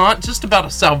Christian is not just about a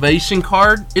salvation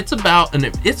card. It's about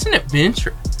it's an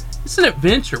adventure. It's an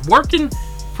adventure. Working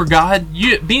for God,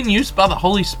 being used by the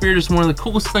Holy Spirit is one of the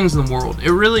coolest things in the world.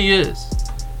 It really is.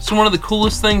 It's one of the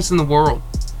coolest things in the world.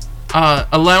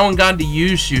 Allowing God to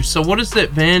use you. So what is the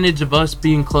advantage of us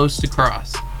being close to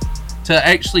Christ? To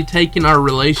actually taking our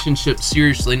relationship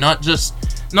seriously, not just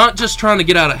trying to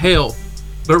get out of hell,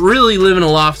 but really living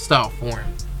a lifestyle for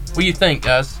Him. What do you think,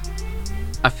 guys?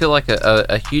 I feel like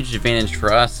a huge advantage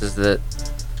for us is that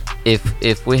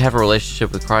if we have a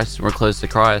relationship with Christ and we're close to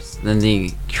Christ, then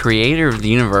the creator of the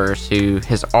universe, who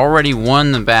has already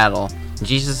won the battle,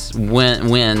 Jesus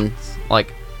wins,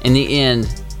 like, in the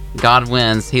end, God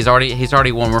wins, he's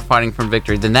already won, we're fighting from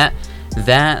victory, then that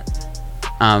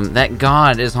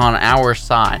God is on our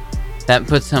side. That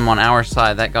puts Him on our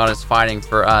side. That God is fighting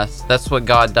for us. That's what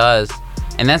God does.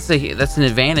 And that's an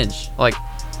advantage, like,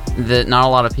 that not a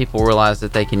lot of people realize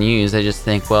that they can use. They just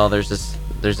think, well, there's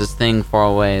this thing far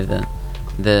away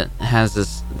that has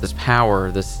this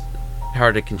power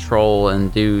to control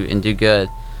and do good.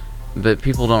 But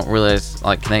people don't realize,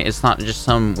 like, it's not just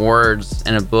some words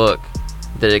in a book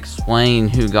that explain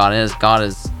who God is. God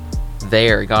is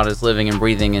there. God is living and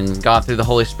breathing, and God through the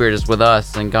Holy Spirit is with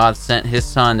us, and God sent His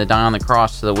Son to die on the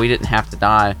cross so that we didn't have to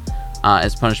die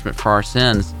as punishment for our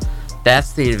sins.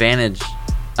 That's the advantage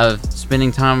of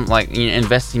spending time, like,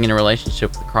 investing in a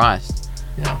relationship with Christ.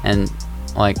 Yeah. And,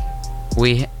 like,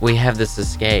 we have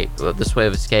this way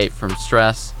of escape from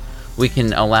stress. We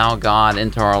can allow God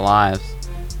into our lives,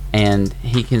 and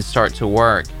He can start to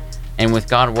work. And with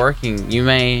God working, you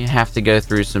may have to go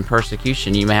through some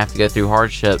persecution. You may have to go through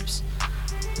hardships,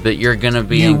 but you're going to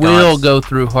be You will go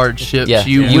through hardships. Yeah.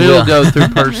 You will go through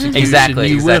persecution.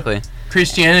 Exactly.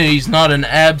 Christianity is not an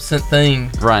absent thing.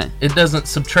 Right. It doesn't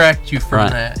subtract you from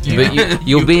that. But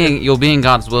you'll be in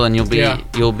God's will, and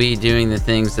you'll be doing the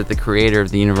things that the creator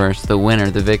of the universe, the winner,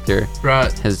 the victor,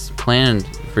 right, has planned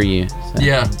for you. So.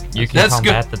 Yeah. You can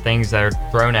combat the things that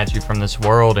are thrown at you from this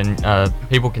world, and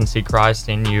people can see Christ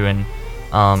in you, and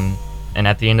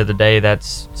at the end of the day,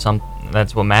 that's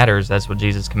what matters. That's what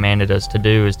Jesus commanded us to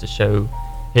do, is to show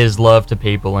His love to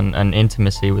people, and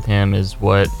intimacy with Him is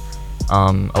what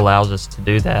allows us to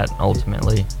do that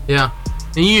ultimately. Yeah.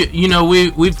 And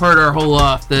we've heard our whole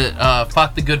life that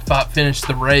fight the good fight, finish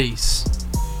the race,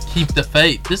 keep the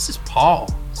faith. This is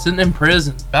Paul sitting in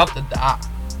prison, about to die.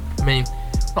 I mean,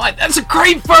 like, that's a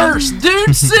great verse, dude.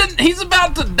 He's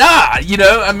about to die.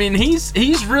 I mean,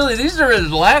 he's really, these are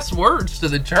his last words to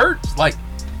the church. Like,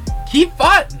 keep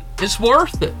fighting. It's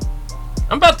worth it.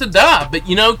 I'm about to die, but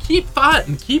keep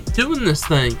fighting, keep doing this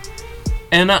thing.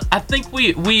 And I think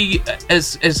we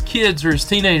as kids or as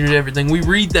teenagers, everything, we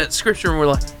read that scripture and we're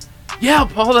like, yeah,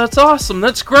 Paul, that's awesome,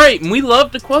 that's great, and we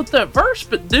love to quote that verse,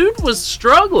 but dude was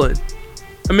struggling.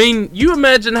 I mean, you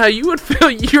imagine how you would feel.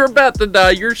 You're about to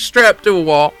die, you're strapped to a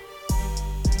wall,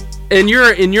 and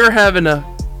you're having to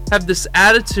have this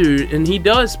attitude, and he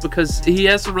does, because he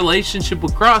has a relationship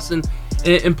with Christ,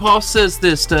 and Paul says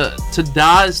this, to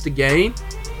die is to gain,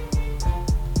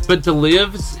 but to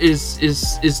live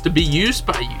is to be used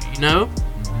by you,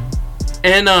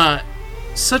 And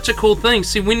such a cool thing.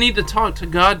 See, we need to talk to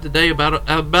God today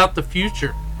about the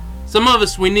future. Some of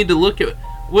us, we need to look at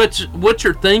what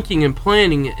you're thinking and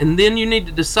planning, and then you need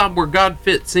to decide where God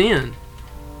fits in.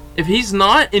 If He's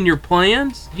not in your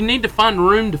plans, you need to find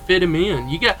room to fit Him in.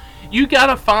 You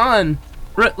gotta find.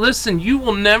 Listen, you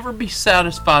will never be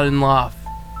satisfied in life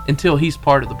until He's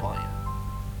part of the plan.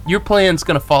 Your plan's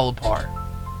gonna fall apart.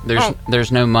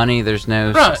 There's no money, there's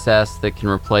no success that can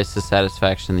replace the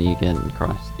satisfaction that you get in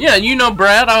Christ. Yeah,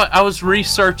 Brad, I was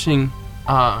researching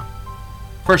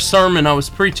for a sermon I was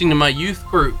preaching to my youth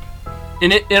group,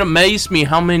 and it amazed me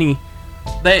how many.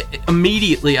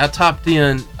 Immediately I typed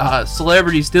in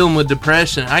celebrities dealing with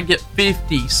depression. I get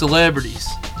 50 celebrities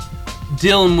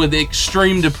dealing with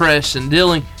extreme depression,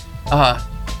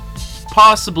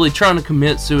 possibly trying to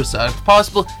commit suicide,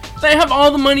 They have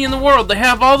all the money in the world. They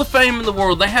have all the fame in the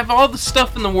world. They have all the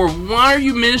stuff in the world. Why are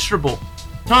you miserable?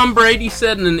 Tom Brady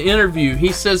said in an interview,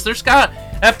 he says,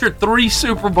 after 3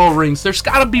 Super Bowl rings, there's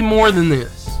got to be more than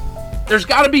this. There's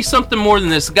got to be something more than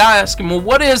this. The guy asked him, well,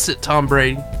 what is it, Tom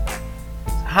Brady?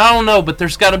 I don't know, but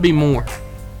there's got to be more.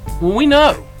 Well, we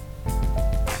know.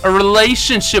 A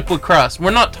relationship with Christ.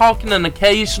 We're not talking an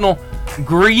occasional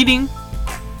greeting.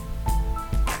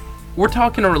 We're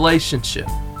talking a relationship.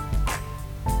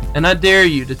 And I dare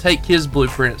you to take his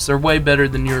blueprints. They're way better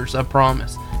than yours, I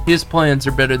promise. His plans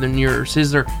are better than yours.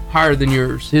 His are higher than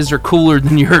yours. His are cooler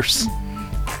than yours.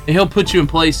 And he'll put you in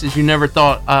places you never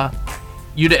thought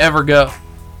you'd ever go.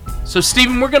 So,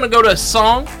 Stephen, we're going to go to a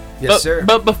song. Yes, sir.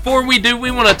 But before we do, we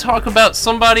want to talk about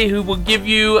somebody who will give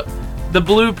you the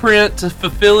blueprint to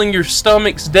fulfilling your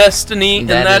stomach's destiny, and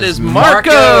that is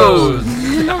Marcos.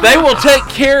 They will take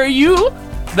care of you.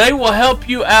 They will help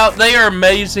you out. They are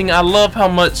amazing. I love how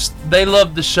much they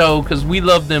love the show because we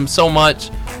love them so much.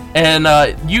 And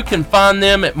you can find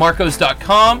them at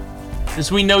marcos.com. As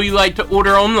we know you like to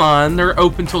order online. They're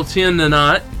open till 10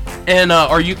 tonight. And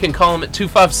or you can call them at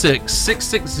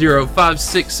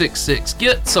 256-660-5666.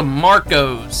 Get some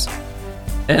Marcos.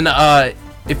 And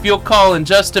if you'll call and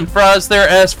Justin Fries there,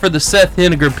 ask for the Seth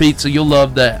Henniger pizza. You'll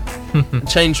love that.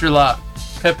 Change your life.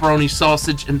 Pepperoni,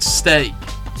 sausage, and steak.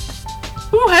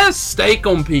 Who has steak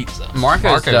on pizza?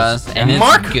 Marcos does, and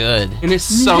it's good. And it's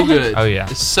so good. Oh, yeah.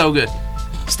 It's so good.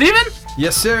 Steven?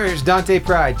 Yes, sir. It's Dante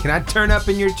Pride. Can I turn up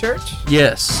in your church?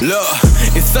 Yes. Look,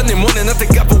 it's Sunday morning. I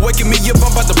thank God for waking me up.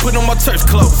 I'm about to put on my church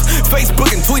clothes.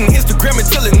 Facebook and tweeting, Instagram, and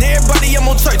telling everybody I'm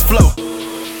on church flow.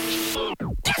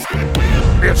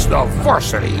 It's the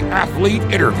Varsity Athlete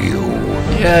Interview.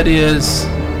 Yeah, it is.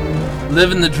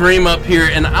 Living the dream up here.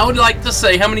 And I would like to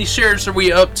say, how many shares are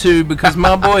we up to? Because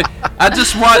my boy, I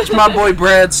just watched my boy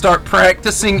Brad start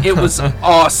practicing. It was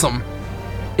awesome.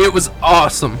 It was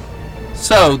awesome.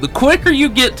 So, the quicker you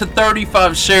get to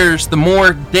 35 shares, the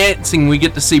more dancing we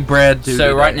get to see Brad do. So,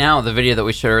 today. right now, the video that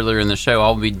we showed earlier in the show,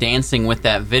 I'll be dancing with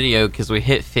that video because we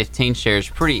hit 15 shares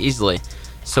pretty easily.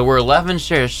 So, we're 11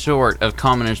 shares short of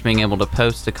commenters being able to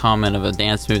post a comment of a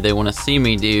dance move they want to see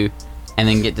me do and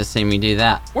then get to see me do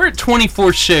that. We're at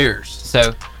 24 shares.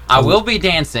 So, I will be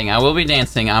dancing. I'm a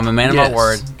man of my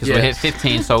word because we hit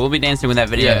 15, so I will be dancing with that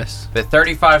video. Yes. But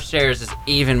 35 shares is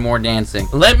even more dancing.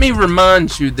 Let me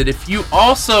remind you that if you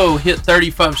also hit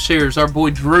 35 shares, our boy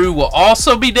Drew will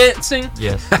also be dancing.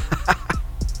 Yes.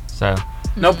 So.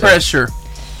 No pressure.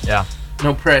 Yeah.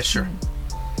 No pressure.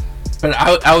 But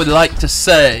I would like to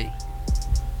say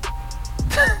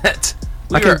that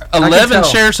we are 11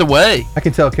 shares away. I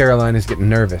can tell Caroline is getting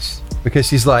nervous. Because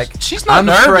she's like, she's not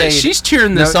nervous. Afraid, she's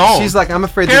cheering this on. She's like, I'm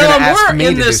afraid they're going to ask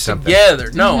me to do something. Together.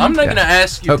 No, I'm not going to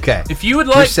ask you. Okay. If you would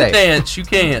like to dance, you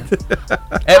can.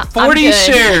 At 40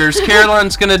 shares,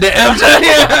 Caroline's going to dance.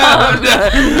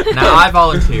 Now I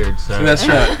volunteered, so that's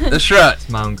right. That's right. It's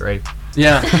my own grave.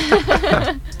 Yeah.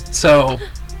 So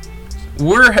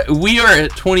we are at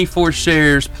 24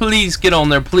 shares. Please get on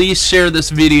there. Please share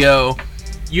this video.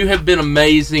 You have been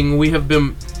amazing. We have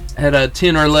been had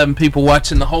 10 or 11 people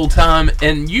watching the whole time,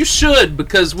 and you should,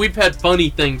 because we've had funny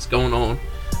things going on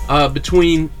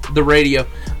between the radio.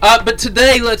 But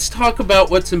today, let's talk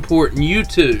about what's important. You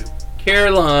two,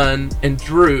 Caroline and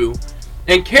Drew.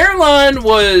 And Caroline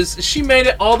she made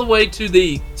it all the way to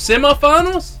the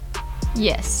semifinals?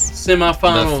 Yes.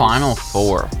 Semifinals. The Final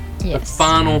Four. Yes. The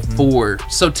Final Four.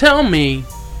 So tell me,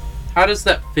 how does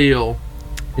that feel?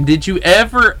 And did you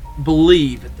ever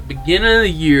believe at the beginning of the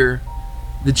year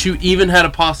that you even had a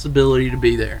possibility to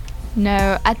be there?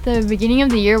 No, at the beginning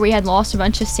of the year, we had lost a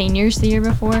bunch of seniors the year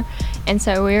before, and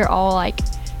so we were all like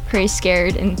pretty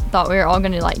scared and thought we were all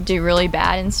going to like do really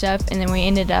bad and stuff, and then we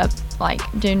ended up like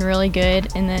doing really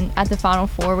good. And then at the Final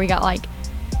Four, we got like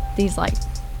these like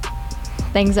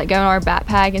things that go in our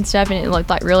backpack and stuff, and it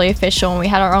looked like really official, and we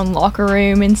had our own locker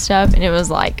room and stuff, and it was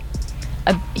like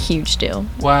a huge deal.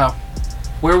 Wow.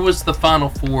 Where was the Final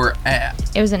Four at?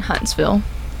 It was in Huntsville.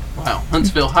 Wow.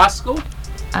 Huntsville High School?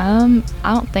 I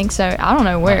don't think so. I don't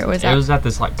know where it was at. It was at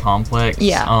this like complex.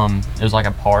 Yeah. It was like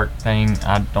a park thing.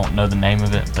 I don't know the name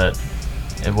of it, but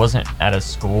it wasn't at a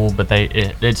school. But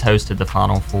it's hosted the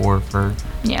Final Four for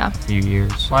a few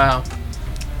years. Wow.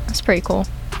 That's pretty cool.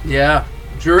 Yeah.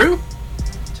 Drew,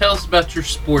 tell us about your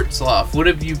sports life. What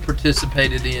have you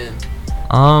participated in?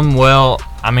 Well,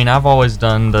 I mean, I've always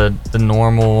done the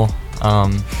normal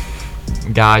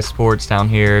guy sports down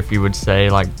here, if you would say,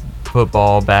 like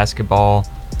football, basketball,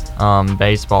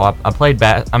 baseball. I played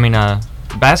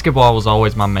basketball was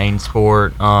always my main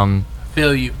sport.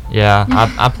 Feel you. Yeah,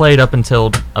 I played up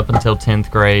until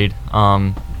 10th grade.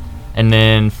 And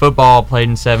then football played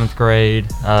in 7th grade.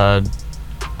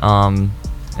 And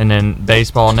And then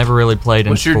baseball, never really played in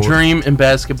Was your sports. dream in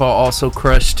basketball also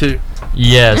crushed too?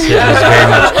 Yes, it was very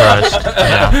much crushed.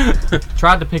 Yeah.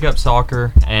 Tried to pick up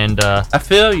soccer, and I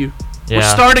feel you. Yeah. We're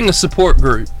starting a support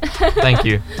group. Thank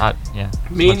you.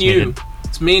 Me and you. needed.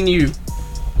 It's me and you.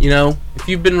 You know, if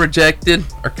you've been rejected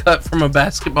or cut from a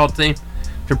basketball team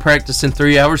after practicing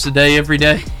 3 hours a day every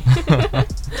day,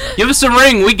 give us a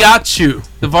ring. We got you.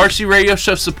 The Varsity Radio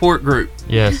Show support group.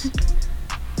 Yes.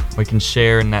 We can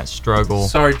share in that struggle.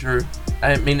 Sorry, Drew.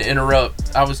 I didn't mean to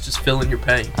interrupt. I was just feeling your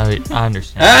pain. I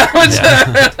understand.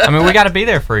 Yeah. I mean, we got to be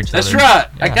there for each other. That's right.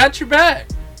 Yeah. I got your back.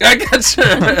 I got you.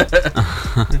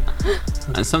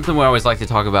 And something we always like to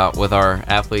talk about with our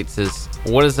athletes is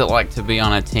what is it like to be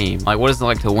on a team? Like, what is it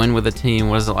like to win with a team?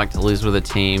 What is it like to lose with a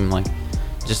team? Like,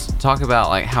 just talk about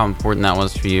like how important that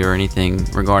was for you or anything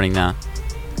regarding that.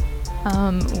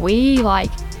 We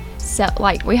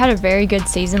had a very good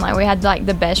season. Like, we had like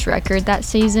the best record that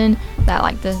season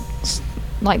that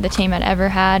the team had ever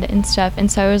had and stuff.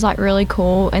 And so it was like really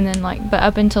cool. And then but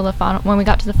up until the final, when we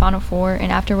got to the Final Four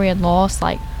and after we had lost,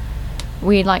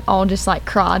 we like all just like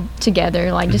cried together,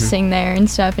 just sitting there and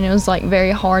stuff. And it was like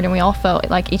very hard, and we all felt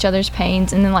like each other's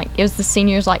pains. And then it was the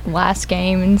seniors last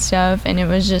game and stuff, and it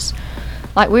was just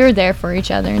like we were there for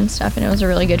each other and stuff, and it was a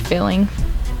really good feeling.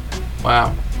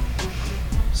 Wow.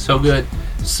 So good.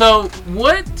 So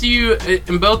what do you,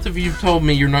 and both of you told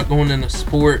me you're not going into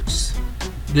sports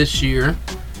this year.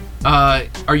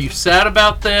 Are you sad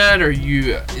about that? Do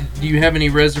you have any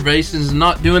reservations in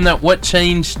not doing that? What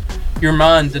changed your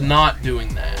mind to not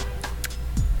doing that?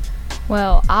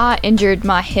 Well, I injured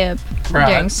my hip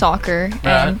during soccer,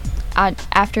 and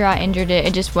after I injured it,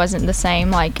 it just wasn't the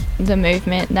same, the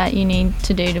movement that you need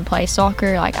to do to play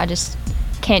soccer. I just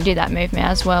can't do that movement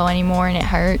as well anymore, and it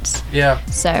hurts. Yeah.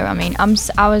 So, I mean,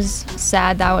 I was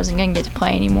sad that I wasn't going to get to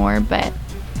play anymore, but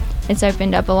it's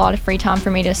opened up a lot of free time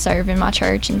for me to serve in my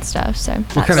church and stuff, so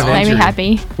What kind of made me injury?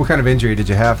 happy. What kind of injury did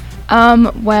you have?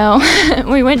 Well,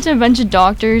 we went to a bunch of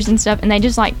doctors and stuff, and they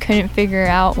just couldn't figure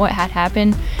out what had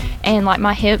happened, and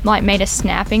my hip made a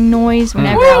snapping noise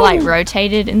whenever I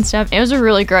rotated and stuff. It was a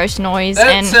really gross noise.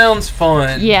 That sounds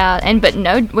fun. Yeah, but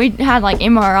no, we had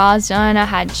MRIs done. I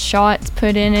had shots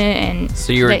put in it, and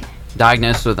So you were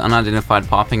diagnosed with unidentified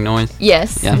popping noise?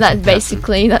 Yes, Yeah.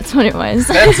 that's what it was.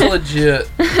 That's legit.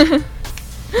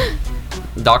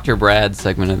 Dr. Brad's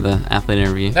segment of the athlete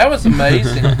interview. That was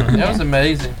amazing. That was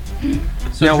amazing.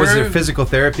 So Now, was Drew, there physical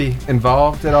therapy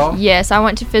involved at all? Yes, I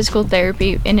went to physical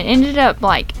therapy, and it ended up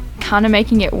kind of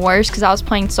making it worse because I was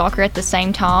playing soccer at the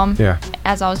same time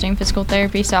as I was doing physical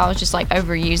therapy, so I was just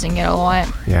overusing it a lot.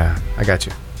 Yeah, I got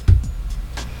you.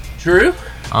 Drew?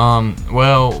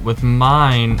 Well, with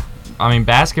mine, I mean,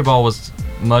 basketball was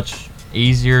much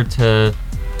easier to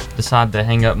decide to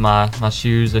hang up my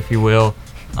shoes, if you will.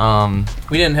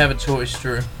 We didn't have a choice,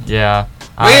 Drew. Yeah.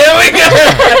 We go.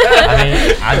 I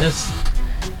mean, I just,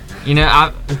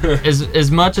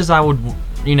 as much as I would,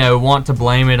 want to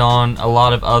blame it on a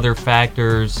lot of other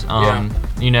factors,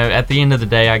 at the end of the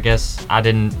day, I guess I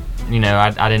didn't,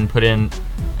 I didn't put in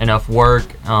enough work,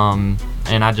 and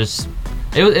I just,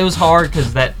 it was hard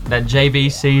because that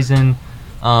JV season,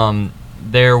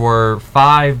 there were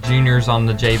 5 juniors on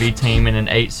the JV team and then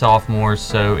 8 sophomores,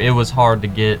 so it was hard to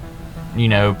get,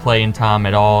 playing time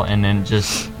at all. And then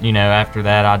just, after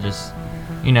that, I just,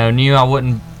 knew I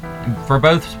wouldn't, for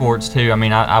both sports too, I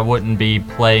mean, I wouldn't be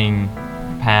playing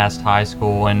past high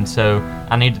school, and so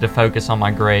I needed to focus on my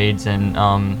grades, and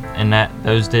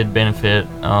those did benefit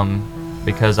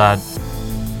because I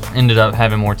ended up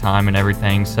having more time and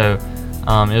everything. So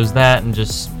it was that, and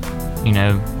just,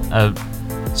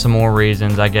 some more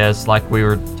reasons, I guess, like we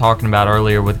were talking about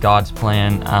earlier with God's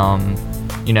plan.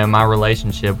 My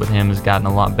relationship with Him has gotten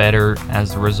a lot better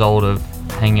as a result of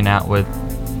hanging out with,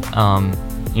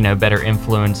 better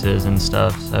influences and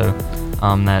stuff. So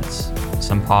that's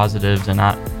some positives. And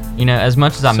I, as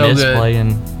much as I miss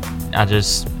playing, I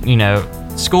just,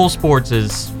 school sports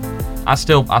is, I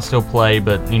still play,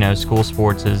 but school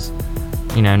sports is,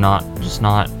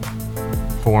 not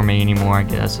for me anymore, I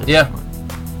guess.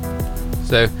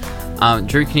 So,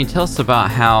 Drew, can you tell us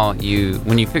about how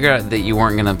when you figured out that you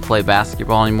weren't going to play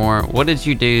basketball anymore, what did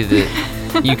you do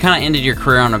that you kind of ended your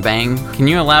career on a bang? Can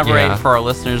you elaborate for our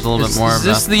listeners a little bit more? Is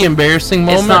this the embarrassing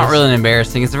moment? It's not really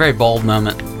embarrassing. It's a very bold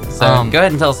moment. So go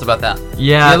ahead and tell us about that.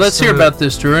 Yeah, let's hear about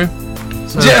this, Drew.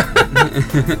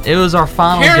 It was our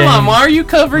final Caroline, game. why are you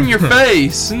covering your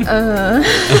face?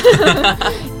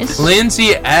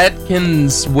 Lindsay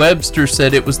Atkins Webster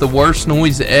said it was the worst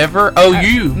noise ever. Oh,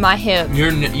 you. My hip.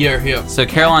 Your hip. So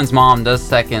Caroline's mom does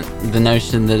second the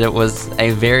notion that it was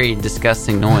a very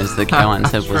disgusting noise that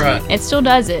Caroline's hip was right. making. It still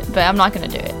does it, but I'm not gonna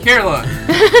do it. Caroline.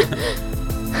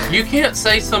 You can't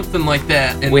say something like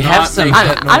that and We not have some. make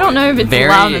that I don't noise. know if it's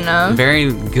loud enough.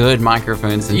 Very good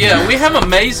microphones. In Yeah, here. we have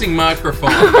amazing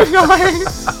microphones.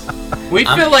 We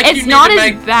feel like It's you need not to as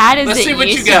make. bad as Let's it see what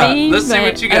you used to got. be, Let's see but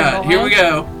what you got. oh, Here we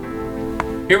well.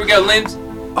 go. Here we go, Lindsay.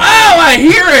 Oh, I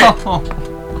hear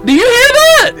it. Do you hear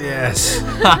that? Yes.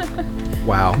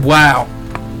 Wow. Wow.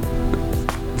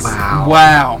 Wow.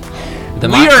 Wow. The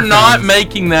We are not microphones-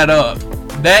 making that up.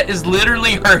 That is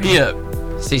literally her hip.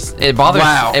 See, it bothers.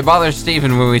 Wow. It bothers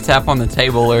Steven when we tap on the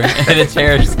table or hit a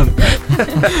chair or something.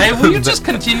 Hey, will you just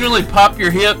continually pop your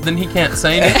hip? Then he can't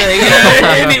say anything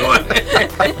anyway.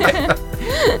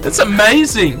 It's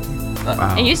amazing.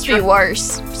 Wow. It used to be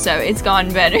worse, so it's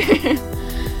gotten better.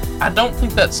 I don't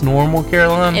think that's normal,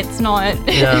 Caroline. It's not.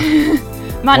 Yeah.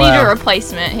 Might need Wow. a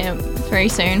replacement hip very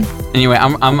soon. Anyway,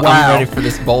 I'm Wow. ready for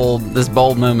this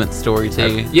bold moment story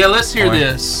too. Yeah, let's hear Alright.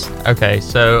 this. Okay,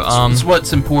 so It's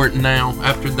what's important now.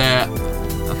 After that,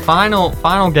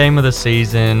 final game of the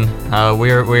season.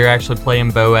 We were actually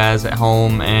playing Boaz at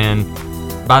home, and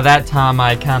by that time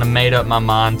I kind of made up my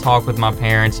mind, talked with my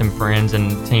parents and friends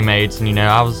and teammates, and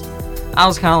I was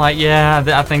kind of like, yeah,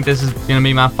 I think this is gonna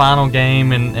be my final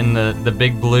game in the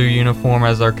big blue uniform,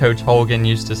 as our coach Holgan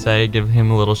used to say. Give him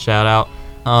a little shout out.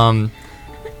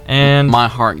 And My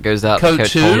heart goes out to Coach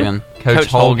Coach who? Holgan. Coach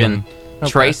Holgan. Okay.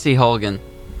 Tracy Holgan.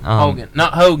 Hogan,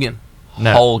 not Hogan.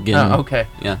 No. Holgan. Oh, okay.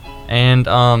 Yeah. And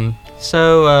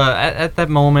so at that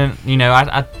moment,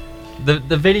 the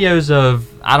videos of,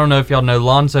 I don't know if y'all know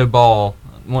Lonzo Ball,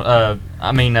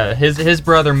 his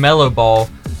brother Melo Ball.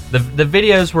 The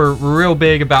videos were real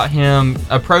big about him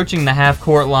approaching the half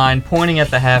court line, pointing at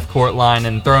the half court line,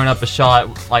 and throwing up a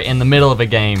shot like in the middle of a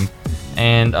game.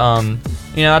 And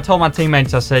I told my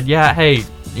teammates, I said, yeah, hey,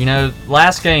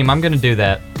 last game I'm gonna do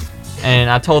that. And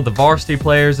I told the varsity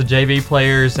players, the JV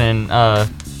players, and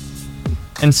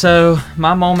so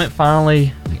my moment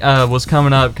finally was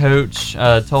coming up. Coach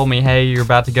told me, hey, you're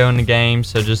about to go in the game,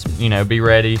 so just, be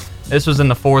ready. This was in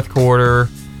the fourth quarter,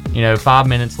 5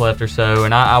 minutes left or so.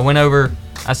 And I went over,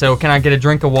 I said, well, can I get a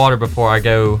drink of water before I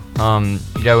go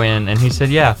in? And he said,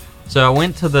 yeah. So I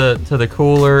went to the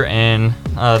cooler, and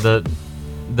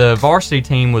the varsity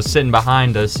team was sitting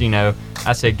behind us.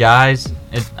 I said, guys,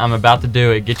 I'm about to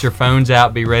do it. Get your phones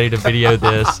out. Be ready to video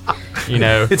this.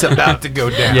 It's about to go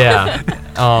down. Yeah.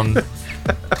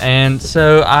 And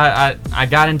so I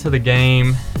got into the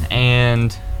game,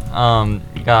 and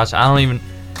gosh, I don't even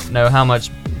know how much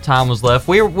time was left.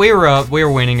 We were up. We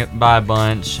were winning it by a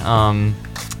bunch.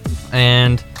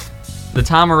 And the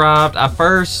time arrived. I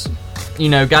first,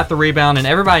 got the rebound, and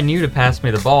everybody knew to pass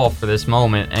me the ball for this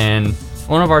moment. And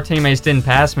one of our teammates didn't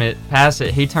pass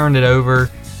it. He turned it over.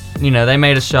 They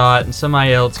made a shot, and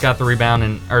somebody else got the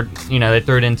rebound, they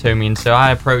threw it into me. And so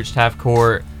I approached half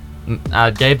court. I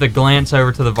gave the glance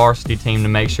over to the varsity team to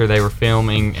make sure they were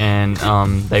filming, and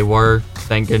they were,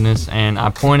 thank goodness. And I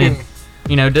pointed,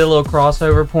 did a little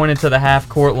crossover, pointed to the half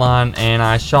court line, and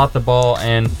I shot the ball,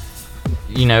 and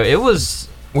it was.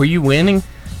 Were you winning?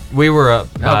 We were up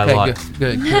by a lot.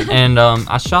 Good. And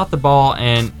I shot the ball,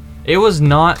 and it was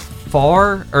not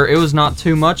far, or it was not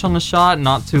too much on the shot,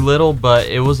 not too little, but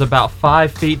it was about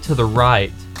 5 feet to the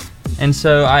right. And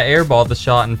so I airballed the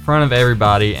shot in front of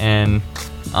everybody, and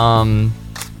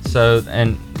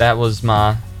that was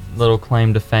my little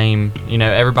claim to fame.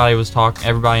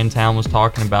 Everybody in town was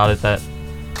talking about it, that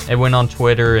it went on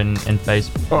Twitter and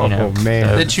Facebook. Oh, man.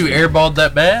 so That you airballed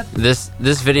that bad? This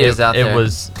video is out there. It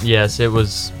was, yes, it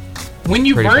was. When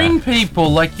you Pretty bring bad.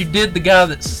 people like you did the guy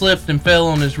that slipped and fell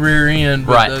on his rear end.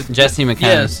 with Right, Jesse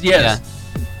McCombs. Yes.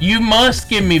 You must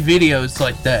give me videos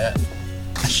like that.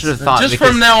 I should have thought. Just because-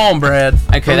 from now on, Brad.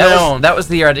 Okay, From now on. that was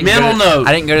the year I didn't Mental go to, note.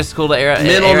 I didn't go to school to air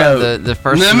Mental note. the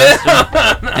first semester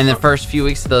and the first few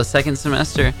weeks of the second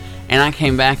semester, and I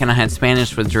came back and I had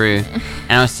Spanish with Drew,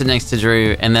 and I was sitting next to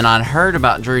Drew, and then I'd heard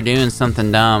about Drew doing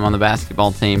something dumb on the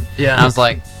basketball team. Yeah. And I was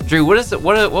like, Drew, what is it?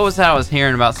 What was that I was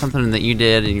hearing about something that you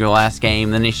did in your last game?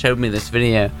 And then he showed me this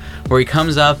video where he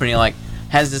comes up and he like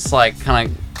has this like kind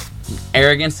of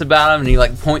arrogance about him, and he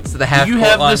like points to the half. Do you court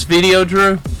have line. this video,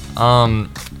 Drew?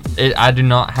 I do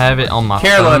not have it on my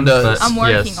Caroline phone. does. But I'm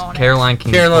working yes, on it. Caroline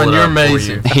can. Caroline, pull it you're up for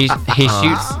amazing.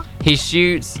 you. He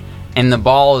shoots, and the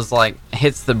ball is like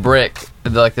hits the brick,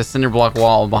 like the cinder block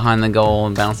wall behind the goal,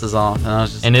 and bounces off. And I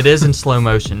was just And it is in slow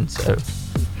motion, so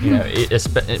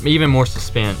even more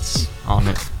suspense on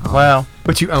it. Wow.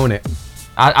 But you own it.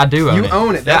 I do own it. You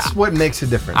own it. That's what makes a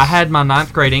difference. I had my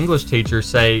 9th grade English teacher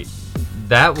say,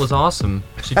 that was awesome.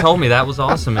 She told me that was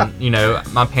awesome,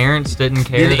 and my parents didn't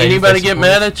care. Did anybody get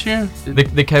mad at you?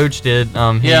 The coach did.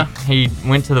 He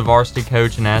went to the varsity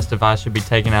coach and asked if I should be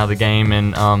taken out of the game,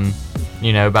 and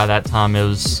by that time it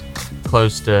was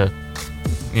close to,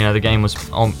 the game was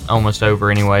almost over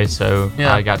anyway, so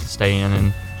I got to stay in.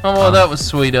 And that was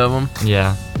sweet of him.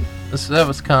 Yeah, that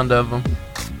was kind of him.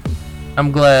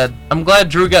 I'm glad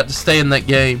Drew got to stay in that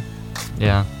game.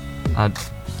 Yeah,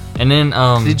 and then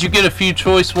did you get a few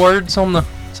choice words on the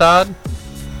side?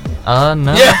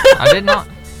 No, I did not.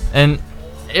 And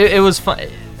it was fun.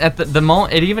 At the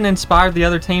moment, it even inspired the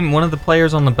other team. One of the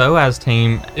players on the Boaz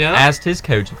team asked his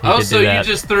coach if he could do that. Oh, so you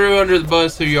just threw under the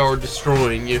bus who y'all were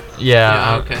destroying you.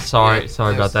 Yeah, okay. Sorry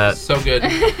about that. So good.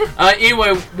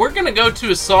 Anyway, we're going to go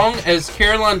to a song as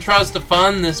Caroline tries to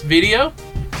find this video,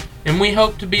 and we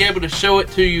hope to be able to show it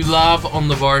to you live on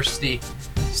the Varsity.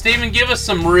 Steven, give us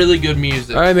some really good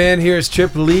music. All right, man. Here's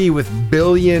Chip Lee with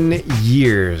Billion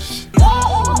Years.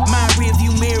 My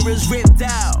rearview mirror's ripped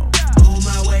out. On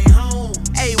my way home.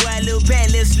 Hey, white little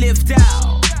bad, let's lift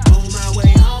out. On my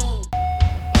way home.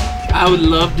 I would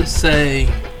love to say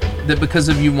that because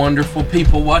of you wonderful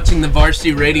people watching the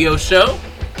Varsity Radio Show,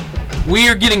 we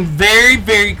are getting very,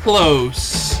 very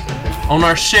close on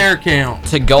our share count.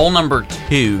 To goal number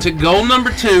 2. To goal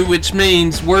number 2, which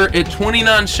means we're at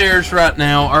 29 shares right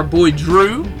now. Our boy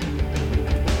Drew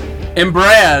and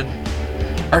Brad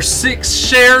are 6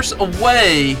 shares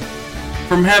away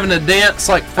from having to dance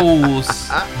like fools.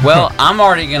 Well, I'm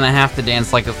already going to have to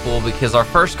dance like a fool because our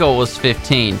first goal was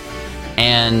 15.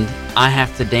 And I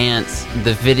have to dance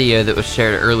the video that was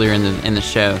shared earlier in the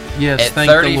show. Yes, at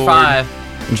thank 35. The Lord.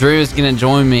 Drew is going to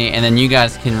join me, and then you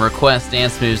guys can request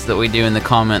dance moves that we do in the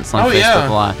comments on Facebook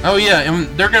Live. Oh, yeah, and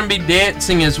they're going to be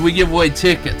dancing as we give away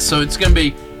tickets, so it's going to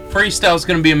be, freestyle's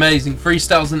going to be amazing.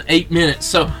 Freestyle's in 8 minutes.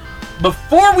 So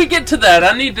before we get to that,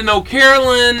 I need to know,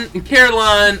 Caroline,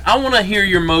 I want to hear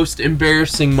your most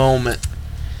embarrassing moment.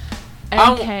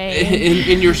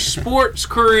 Okay. In your sports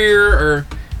career, or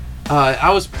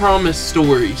I was promised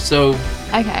stories, so.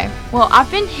 Okay, well,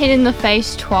 I've been hit in the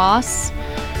face twice.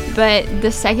 But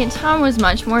the second time was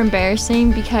much more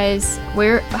embarrassing because we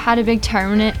had a big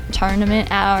tournament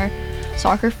at our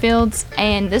soccer fields,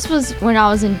 and this was when I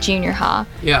was in junior high.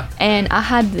 Yeah. And I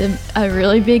had a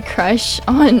really big crush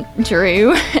on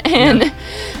Drew, and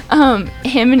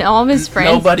him and all of his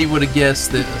friends. Nobody would have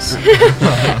guessed this.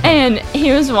 And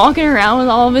he was walking around with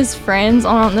all of his friends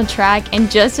on the track, and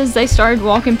just as they started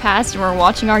walking past and were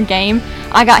watching our game,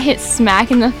 I got hit smack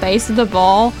in the face with the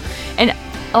ball, and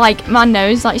my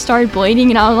nose started bleeding,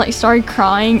 and I started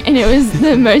crying, and it was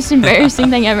the most embarrassing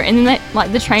thing ever. And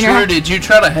then the trainer. Drew, did you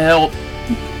try to help?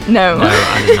 No. No,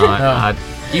 I did not.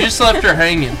 You just left her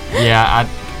hanging. Yeah,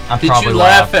 I did probably you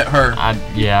laugh at her? I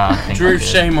think Drew, I did.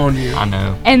 shame on you. I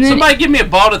know. And then somebody give me a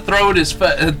ball to throw at his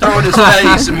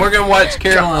face, and we're gonna watch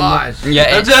Caroline.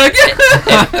 Yeah,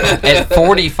 at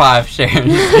 45 shares.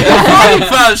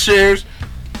 45 shares.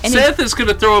 And Seth is going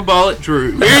to throw a ball at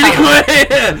Drew. Anyway,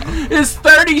 it's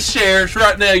 30 shares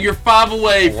right now. You're 5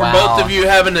 away from both of you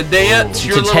having to dance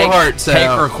your little hearts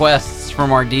out. Take requests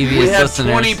from our devious listeners.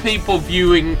 We have 20 people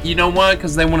viewing. You know why?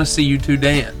 Because they want to see you two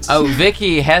dance. Oh,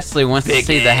 Vicky Hesley wants to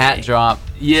see the hat drop.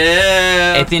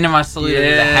 Yeah. At the end of my salute,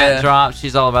 the hat drop.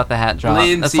 She's all about the hat drop.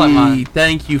 Lindsay, that's like my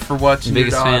thank you for watching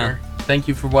biggest your daughter. fan. Thank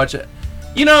you for watching.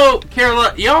 You know,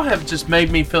 Caroline, y'all have just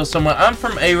made me feel so much. I'm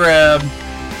from Arab.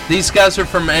 These guys are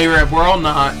from Arab. We're all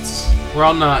Knots. We're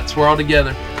all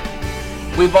together.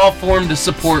 We've all formed a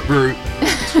support group.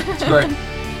 It's great.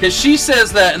 Because she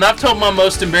says that, and I've told my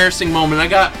most embarrassing moment. I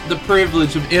got the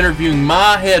privilege of interviewing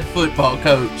my head football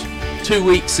coach 2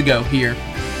 weeks ago here.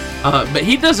 But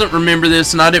he doesn't remember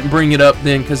this, and I didn't bring it up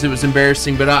then because it was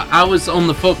embarrassing. But I was on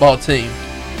the football team.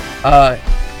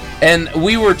 And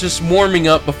we were just warming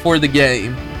up before the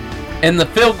game. And the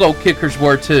field goal kickers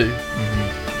were too.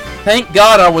 Thank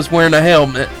God I was wearing a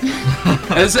helmet.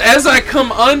 As I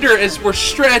come under, as we're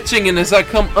stretching, and as I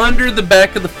come under the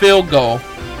back of the field goal,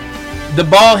 the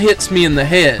ball hits me in the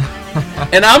head.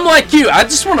 And I'm like you, I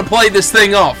just want to play this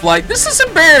thing off. Like, this is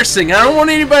embarrassing. I don't want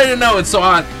anybody to know it. So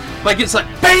it's like,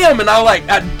 bam, and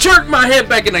I jerk my head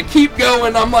back and I keep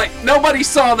going. I'm like, nobody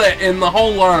saw that, and the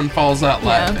whole line falls out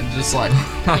laughing. Just like,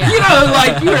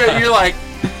 you're like,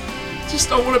 just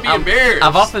don't want to be embarrassed.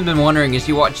 I've often been wondering, as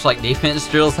you watch like defense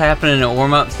drills happening at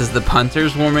warm-ups, is the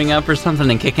punters warming up or something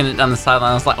and kicking it down the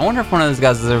sideline? I was like, I wonder if one of those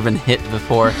guys has ever been hit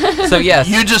before. So yes,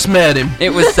 You just met him. it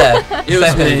was Seth. It was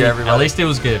Seth me. Hager, everybody. At least it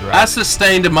was good, right? I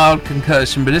sustained a mild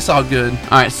concussion, but it's all good.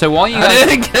 All right, so while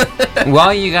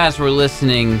you guys were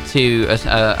listening to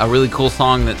a really cool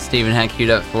song that Steven had queued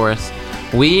up for us,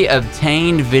 we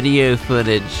obtained video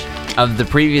footage of the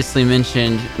previously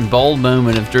mentioned bold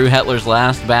moment of Drew Hetler's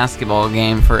last basketball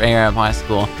game for Arab High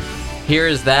School. Here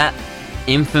is that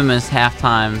infamous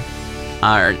halftime,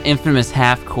 or infamous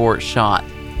half-court shot.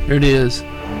 Here it is.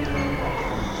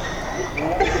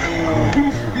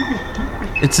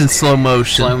 It's in slow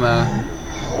motion. Slow-mo.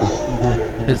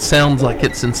 It sounds like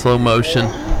it's in slow motion.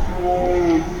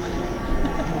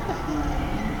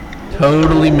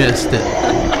 Totally missed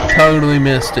it. Totally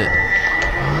missed it.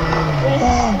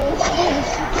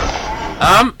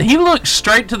 He looks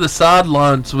straight to the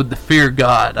sidelines with the fear of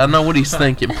God. I know what he's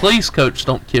thinking. Please, coach,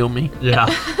 don't kill me. Yeah.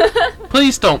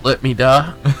 Please don't let me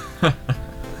die.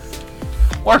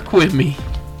 Work with me.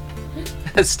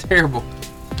 That's terrible.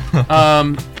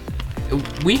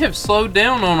 We have slowed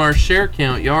down on our share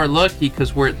count. You are lucky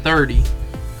because we're at 30.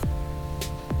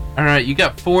 All right, you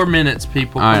got 4 minutes,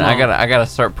 people. All right, Come on. I gotta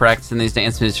start practicing these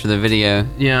dance moves for the video.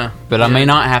 Yeah. But I may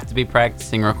not have to be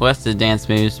practicing requested dance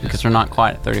moves because we're not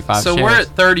quite at 35 So shares. we're at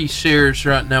 30 shares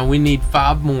right now. We need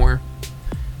 5 more.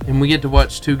 And we get to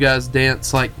watch 2 guys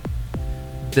dance like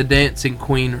the Dancing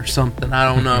Queen or something.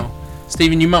 I don't know.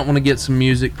 Steven, you might want to get some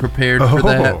music prepared for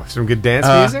that. Some good dance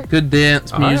music? Good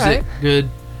dance music. right. Good.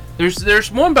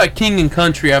 There's one by King and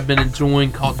Country I've been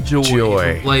enjoying called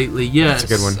Joy. Lately. Yes.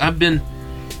 That's a good one.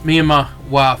 Me and my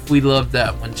wife, we loved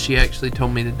that one. She actually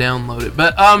told me to download it.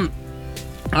 But all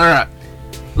right.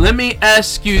 Let me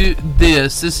ask you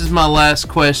this. This is my last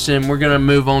question. We're gonna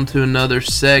move on to another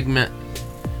segment.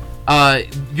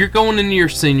 You're going into your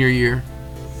senior year,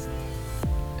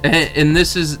 and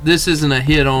this isn't a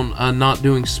hit on not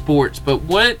doing sports. But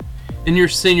what in your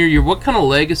senior year? What kind of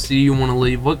legacy do you want to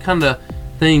leave? What kind of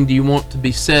thing do you want to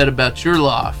be said about your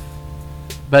life,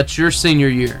 about your senior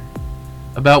year,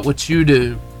 about what you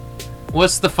do?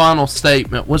 What's the final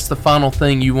statement? What's the final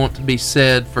thing you want to be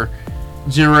said for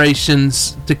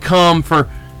generations to come, for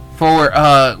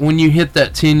when you hit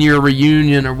that 10-year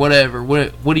reunion or whatever?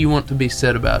 What do you want to be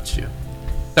said about you?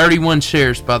 31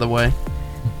 shares, by the way.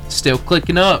 Still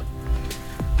clicking up.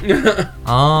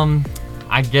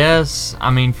 I guess,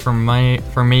 I mean, for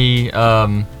me,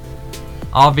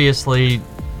 obviously,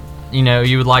 you know,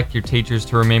 you would like your teachers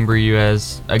to remember you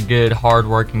as a good,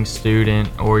 hardworking student,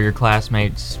 or your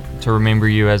classmates to remember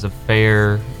you as a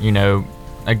fair, you know,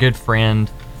 a good friend.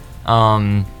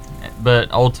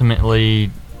 But ultimately,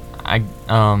 I,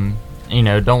 you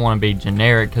know, don't want to be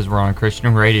generic because we're on a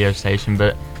Christian radio station,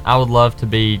 but I would love to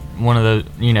be one of the,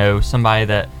 you know, somebody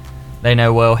that they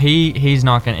know, well, he's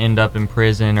not going to end up in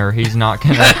prison, or he's not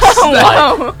going to,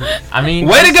 like, I mean,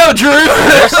 way to go, Drew.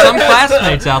 There's some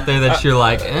classmates out there that you're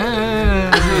like, you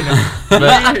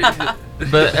know,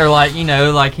 but or like, you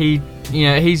know, like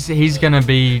he's going to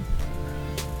be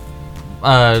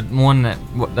one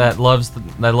that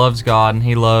loves God, and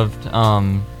he loved,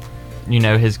 you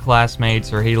know, his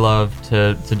classmates, or he loved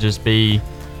to just be,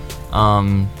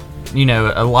 you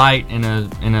know, a light in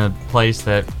a place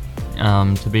that,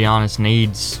 to be honest,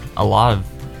 needs a lot of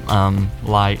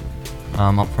light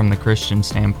from the Christian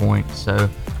standpoint. So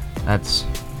that's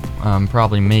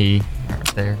probably me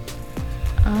right there.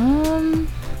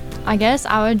 I guess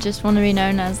I would just want to be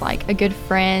known as like a good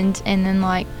friend, and then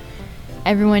like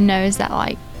everyone knows that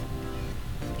like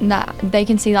that they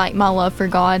can see like my love for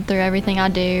God through everything I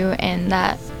do, and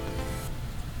that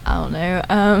I don't know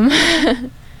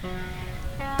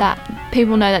that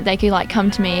people know that they could like come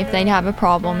to me if they have a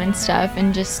problem and stuff,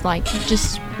 and just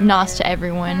nice to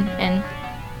everyone, and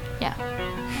yeah.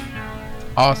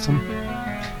 Awesome.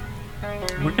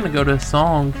 We're gonna go to a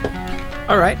song.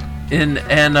 All right. And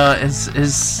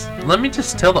let me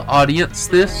just tell the audience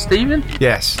this, Steven.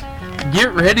 Yes.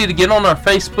 Get ready to get on our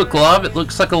Facebook Live. It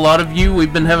looks like a lot of you.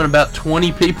 We've been having about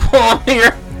 20 people on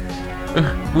here,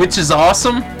 which is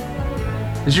awesome.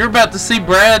 Because you're about to see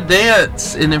Brad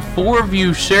dance. And if 4 of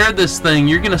you share this thing,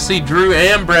 you're going to see Drew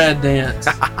and Brad dance.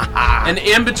 And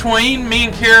in between, me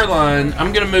and Caroline,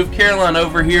 I'm going to move Caroline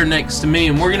over here next to me,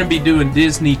 and we're going to be doing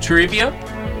Disney trivia,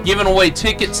 giving away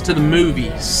tickets to the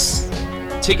movies.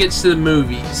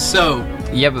 So...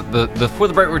 Yeah, but before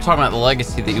the break, we were talking about the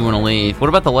legacy that you want to leave. What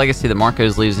about the legacy that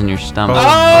Marcos leaves in your stomach? Oh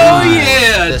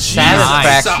yeah! The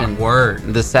satisfaction.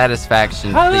 The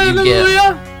satisfaction that you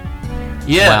get.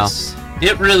 Yes. Wow.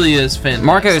 It really is fantastic.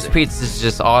 Marcos Pizza is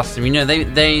just awesome. You know,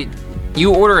 they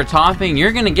you order a topping,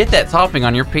 you're gonna get that topping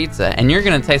on your pizza, and you're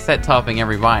gonna taste that topping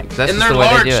every bite. 'Cause that's And just they're the way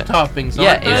large they do it. toppings,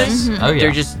 Yeah, aren't they? Oh,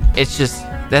 yeah. it's just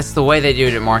that's the way they do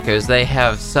it at Marco's. They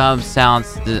have subs,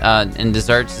 salads, and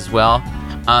desserts as well.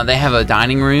 They have a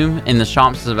dining room in the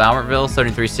shops of Albertville,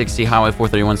 7360 Highway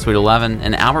 431, Suite 11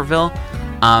 in Albertville,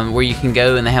 where you can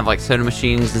go and they have like soda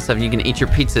machines and stuff. And you can eat your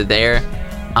pizza there.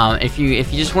 If you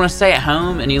just want to stay at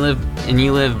home and you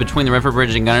live between the River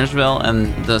Bridge and Gunnersville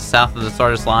and the south of the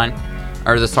Sardis line,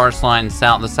 or the Sardis line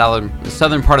south, the southern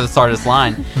part of the Sardis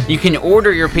line, you can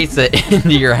order your pizza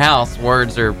into your house.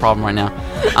 Words are a problem right now.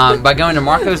 By going to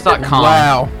Marcos.com.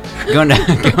 Wow. Going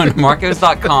to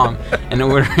Marcos.com and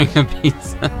ordering a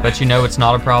pizza. But you know it's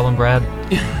not a problem, Brad?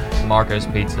 Marco's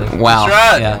Pizza. Wow. That's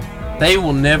right. Yeah. They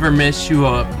will never mess you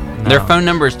up. No. Their phone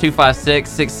number is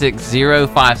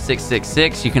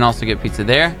 256-660-5666. You can also get pizza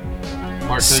there.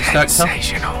 Marcos.com.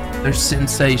 Sensational. They're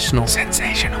sensational.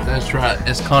 Sensational. That's right,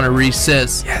 as Connor Reese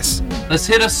says. Yes. Let's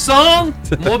hit a song.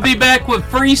 We'll be back with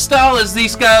freestyle as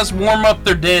these guys warm up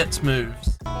their dance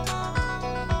moves.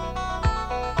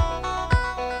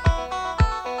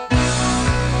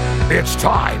 It's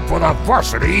time for the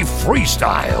Varsity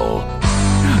Freestyle.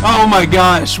 Oh my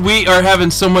gosh, we are having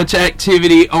so much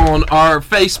activity on our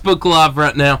Facebook Live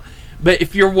right now. But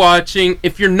if you're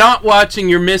not watching,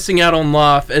 you're missing out on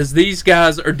life as these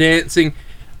guys are dancing.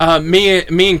 Me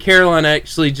and Caroline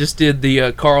actually just did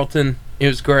the Carlton. It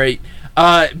was great.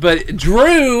 But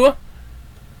Drew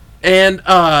and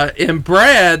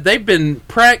Brad, they've been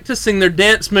practicing their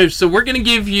dance moves. So we're going to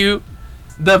give you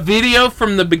the video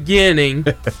from the beginning,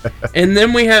 and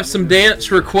then we have some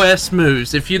dance request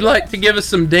moves. If you'd like to give us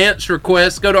some dance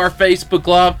requests, go to our Facebook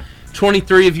Live.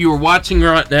 23 of you are watching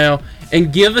right now,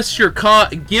 and give us your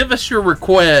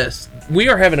request. We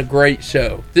are having a great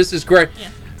show. This is great. Yeah.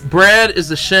 Brad is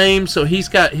ashamed, so he's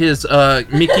got his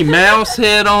Mickey Mouse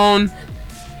head on.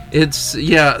 It's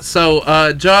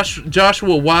So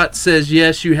Joshua White says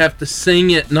yes, you have to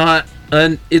sing it.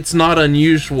 It's not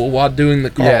unusual while doing the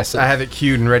call. Yes, I have it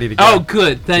queued and ready to go. Oh,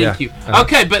 good. Thank you.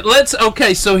 Okay, but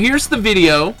so here's the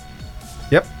video.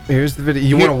 Yep, here's the video.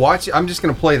 You want to watch it? I'm just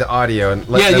going to play the audio and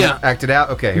let them act it out?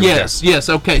 Okay, here we go. Yes,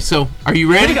 okay. So, are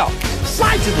you ready? Here we go.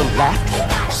 Slide to the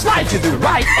left, slide to the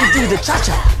right, and do the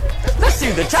cha-cha. Let's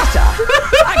do the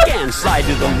cha-cha. Again, slide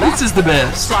to the left. This is the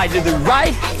best. Slide to the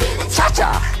right,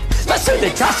 cha-cha. Let's do the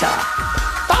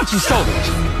cha-cha. Bounce your shoulders.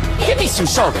 Give me some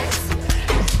shoulders.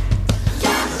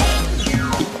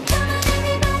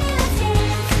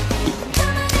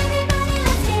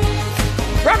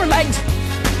 Rubber legs.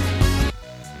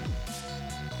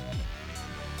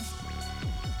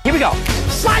 Here we go.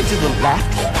 Slide to the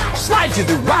left, slide to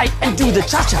the right, and do the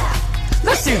cha-cha.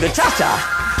 Let's do the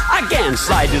cha-cha. Again,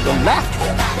 slide to the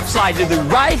left, slide to the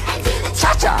right,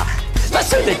 cha-cha.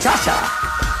 Let's do the cha-cha.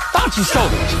 Bounce your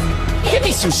shoulders. Give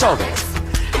me some shoulders.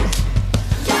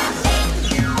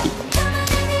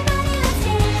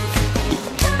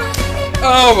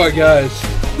 Oh my gosh.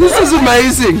 This is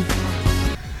amazing.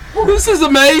 This is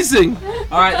amazing.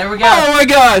 All right, there we go. Oh my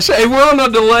gosh. Hey, we're on a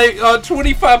delay.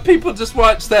 25 people just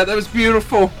watched that. That was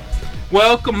beautiful.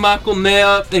 Welcome, Michael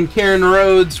Knapp and Karen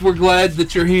Rhodes. We're glad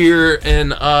that you're here.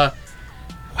 And, wow.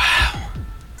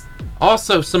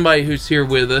 Also, somebody who's here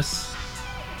with us.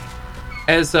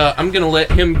 As I'm going to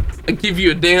let him give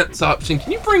you a dance option.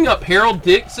 Can you bring up Harold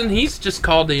Dixon? He's just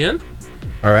called in.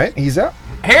 All right, he's up.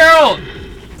 Harold!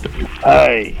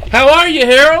 Hey. How are you,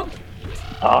 Harold?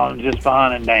 I'm just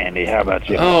fine and dandy. How about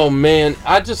you? Oh, man.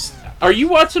 Are you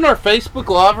watching our Facebook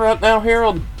Live right now,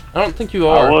 Harold? I don't think you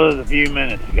are. I was a few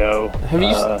minutes ago. Have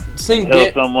you seen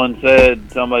until someone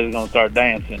said somebody's going to start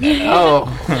dancing.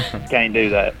 And can't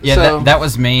do that. Yeah, So- that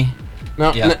was me.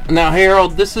 Now, now,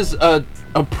 Harold, this is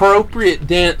appropriate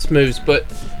dance moves, but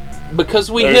because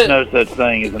we There's hit... no such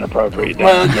thing as an appropriate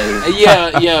Well, dance move.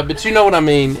 yeah, but you know what I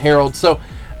mean, Harold. So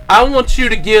I want you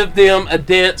to give them a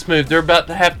dance move. They're about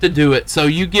to have to do it. So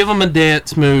you give them a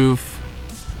dance move,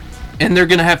 and they're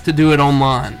going to have to do it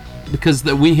online because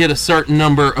we hit a certain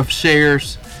number of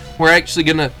shares. We're actually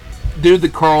going to do the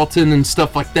Carlton and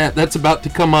stuff like that. That's about to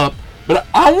come up. But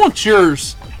I want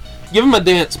yours. Give them a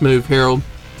dance move, Harold.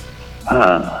 Do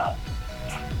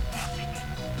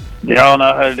y'all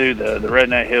know how to do the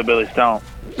redneck hillbilly stomp?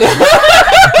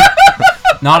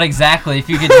 Not exactly. If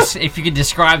you could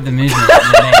describe the movement,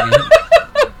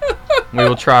 we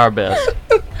will try our best.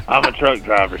 I'm a truck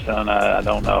driver, son. I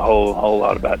don't know a whole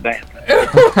lot about dancing.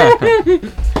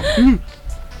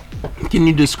 Can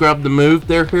you describe the move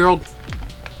there, Harold?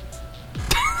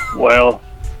 Well,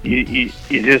 you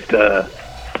just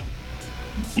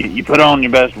you put on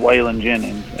your best Waylon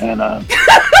Jennings and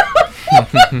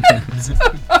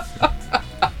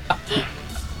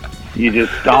You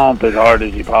just stomp as hard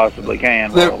as you possibly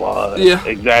can while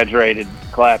exaggerated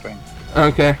clapping.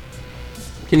 Okay.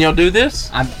 Can y'all do this?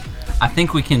 I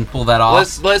think we can pull that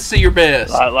off. Let's see your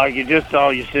best. Like you just saw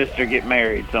your sister get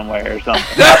married somewhere or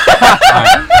something.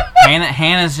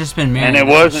 Hannah's just been married. And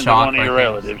it wasn't to one of your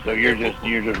relatives, so you're just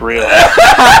real.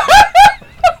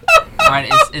 Alright,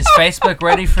 is Facebook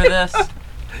ready for this?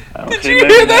 Did you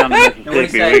hear that?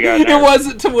 It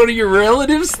wasn't to one of your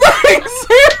relatives' things.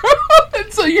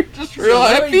 And so you're just real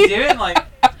happy. What are you doing? Like,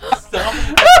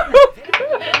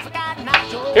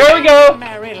 Here we go.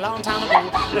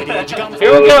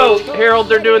 Here we go, Harold.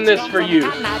 They're doing this for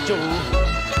you.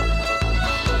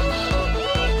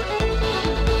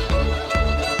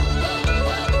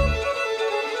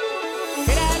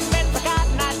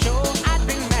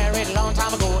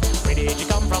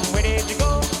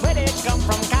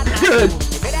 Good.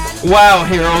 Wow,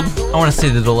 Harold. I want to see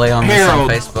the delay on this on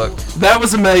Facebook. That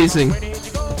was amazing.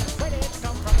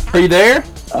 Are you there?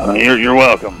 You're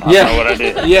welcome. I know what I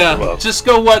did. Yeah, just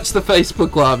go watch the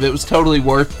Facebook Live. It was totally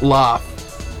worth live.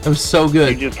 It was so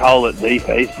good. You just call it the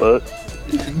Facebook.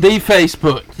 The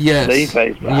Facebook, yes. The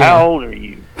Facebook. Yeah. How old are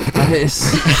you?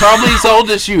 Probably as old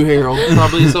as you, Harold.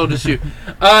 Probably as old as you.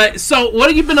 So, what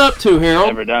have you been up to, Harold?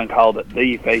 Never done called it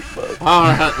the Facebook. All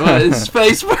right, well, it's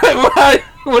Facebook.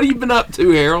 What have you been up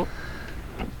to, Harold?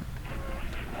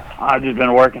 I've just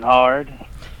been working hard.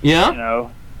 Yeah? You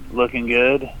know, looking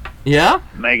good. Yeah?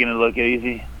 Making it look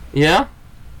easy. Yeah?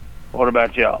 What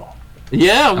about y'all?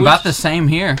 Yeah. About the same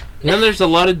here. Yeah, there's a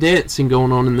lot of dancing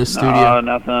going on in this studio. No,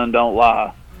 nothing. Don't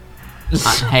lie.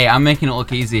 Hey, I'm making it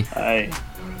look easy. Hey,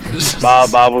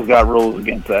 Bible's got rules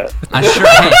against that.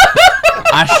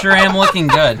 I sure am looking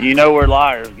good. You know where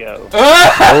liars go.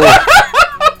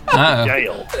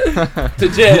 Jail. To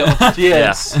jail.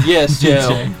 Yes. Yeah. Yes,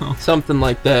 jail. Something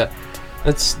like that.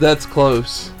 That's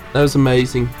close. That was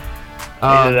amazing.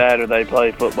 Either that or they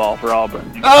play football for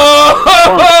Auburn.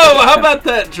 Oh, how about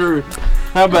that, Drew?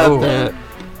 How about that?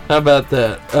 How about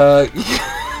that?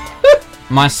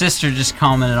 My sister just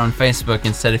commented on Facebook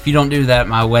and said, if you don't do that at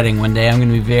my wedding one day, I'm going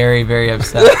to be very, very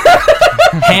upset.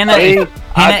 Hannah,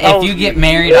 if you get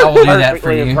married, I will do that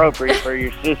for you. Appropriate for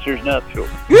your sister's nuptial.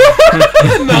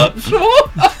 Nuptial?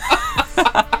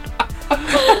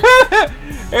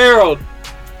 Harold,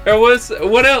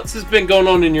 what else has been going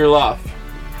on in your life?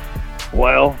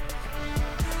 Well,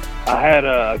 I had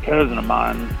a cousin of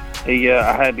mine.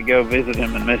 I had to go visit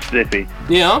him in Mississippi.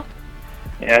 Yeah?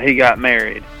 Yeah, he got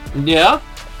married. Yeah?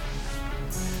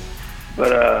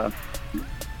 But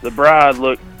the bride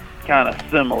looked kind of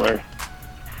similar.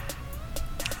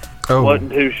 Oh.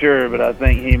 Wasn't too sure, but I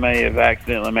think he may have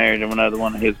accidentally married another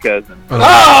one of his cousins.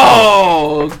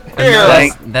 Oh!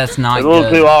 That's not good. A little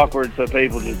good. too awkward, so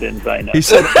people just didn't say nothing. He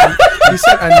said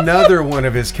another one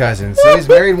of his cousins. So he's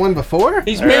married one before?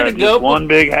 He's married a couple. One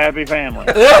big happy family.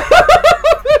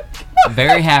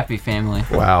 Very happy family.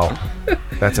 Wow.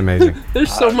 That's amazing.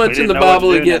 There's so much in the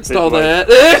Bible against all that.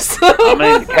 I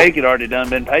mean, the cake had already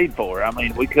been paid for. I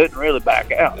mean, we couldn't really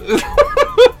back out.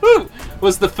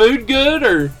 Was the food good,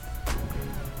 or?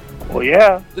 Well,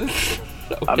 yeah.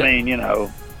 Okay. I mean, you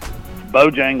know,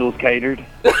 Bojangles catered.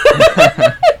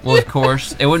 Well, of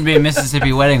course. It wouldn't be a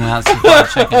Mississippi wedding without some fried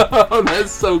chicken. Oh,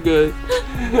 that's so good.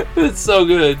 It's so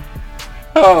good.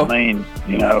 Oh. I mean,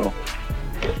 you know,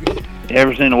 you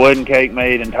ever seen a wedding cake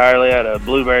made entirely out of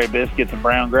blueberry biscuits and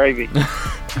brown gravy?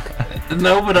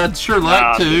 No, but I'd sure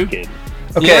like to. I'm just kidding.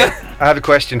 Okay, Yeah. I have a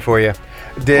question for you.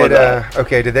 Did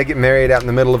they get married out in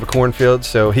the middle of a cornfield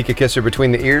so he could kiss her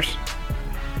between the ears?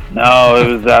 No, it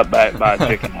was out back by a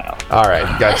chicken house. All right,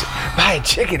 gotcha. By a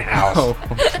chicken house.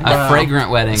 A fragrant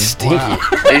wedding. Stinky. Wow.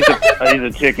 He's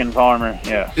a chicken farmer.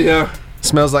 Yeah. Yeah.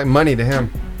 Smells like money to him.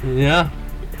 Yeah.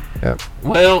 Yep.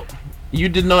 Well, you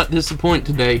did not disappoint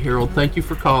today, Harold. Thank you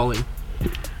for calling.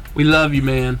 We love you,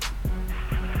 man.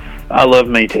 I love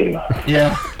me too.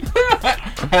 Yeah.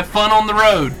 Have fun on the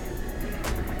road.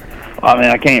 I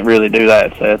mean, I can't really do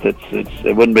that, Seth.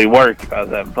 It wouldn't be work if I was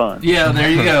having fun. Yeah,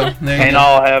 there you go. Can't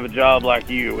all have a job like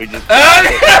you. We just.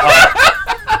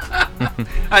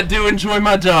 I do enjoy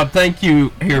my job. Thank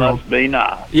you, Harold. Must be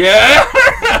nice. Yeah.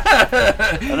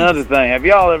 Another thing, have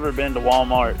y'all ever been to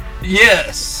Walmart?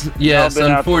 Yes. Yes.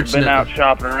 Y'all Unfortunately. been out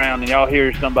shopping around, and y'all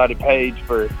hear somebody page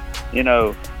for, you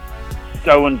know,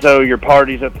 so and so your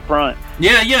parties at the front.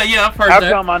 Yeah. I've heard How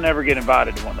that. come I never get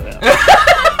invited to one of them?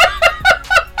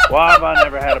 Why have I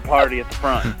never had a party at the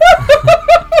front?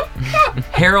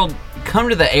 Harold, come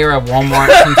to the Arab Walmart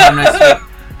sometime next week,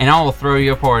 and I will throw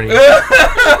you a party.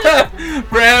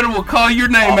 Brad will call your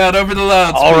name out over the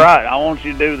loudspeaker. All right, I want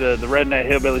you to do the redneck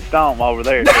hillbilly stomp while we're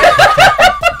there.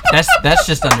 That's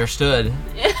just understood.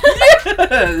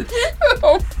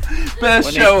 Best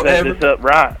We need show to set ever. this up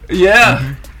right.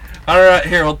 Yeah. All right,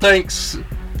 Harold. Thanks.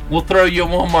 We'll throw you a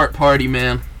Walmart party,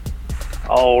 man.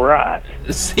 All right.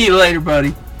 See you later,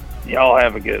 buddy. Y'all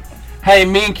have a good one. Hey,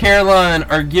 me and Caroline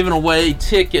are giving away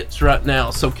tickets right now.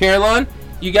 So, Caroline,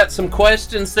 you got some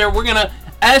questions there. We're going to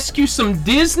ask you some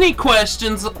Disney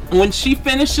questions. When she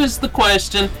finishes the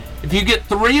question, if you get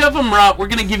 3 of them right, we're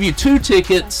going to give you 2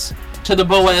 tickets to the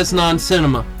Boaz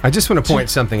Non-Cinema. I just want to point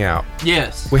something out.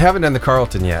 Yes. We haven't done the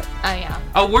Carlton yet. Oh, yeah.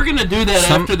 Oh, we're going to do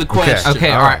that after the question. Okay,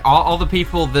 all right. All the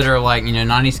people that are like,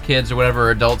 90s kids or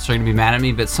whatever, adults are going to be mad at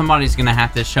me, but somebody's going to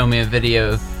have to show me a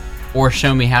video or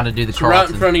show me how to do the It's Carlton. right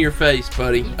in front of your face,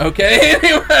 buddy. Okay?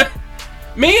 Anyway,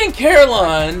 me and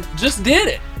Caroline just did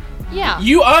it. Yeah.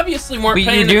 You obviously weren't But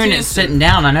paying you're doing attention. it sitting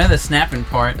down. I know the snapping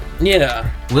part. Yeah.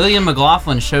 William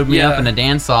McLaughlin showed me Yeah. up in a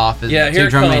dance-off as Yeah, here 2 it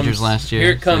drum comes. majors last year.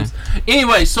 Here it comes.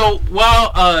 Anyway, so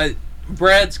while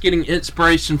Brad's getting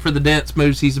inspiration for the dance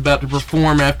moves he's about to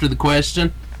perform after the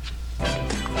question.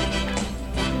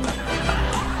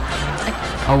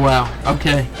 Oh wow.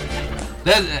 Okay.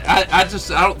 I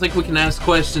don't think we can ask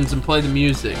questions and play the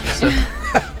music. So.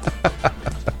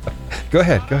 Go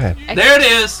ahead. There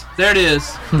it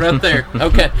is. Right there.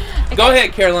 Okay. Go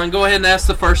ahead, Caroline. Go ahead and ask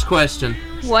the first question.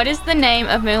 What is the name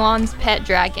of Mulan's pet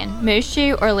dragon?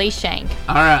 Mushu or Li Shang?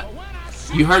 All right.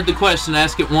 You heard the question.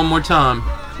 Ask it one more time.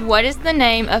 What is the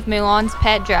name of Mulan's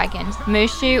pet dragon?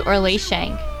 Mushu or Li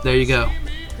Shang? There you go.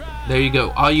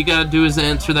 All you got to do is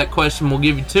answer that question. We'll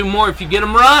give you 2 more if you get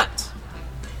them right.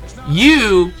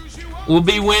 You will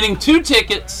be winning 2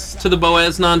 tickets to the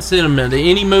Boaz Non-Cinema, to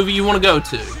any movie you want to go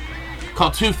to. Call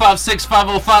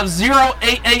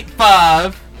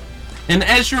 256-505-0885. And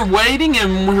as you're waiting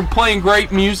and we're playing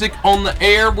great music on the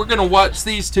air, we're going to watch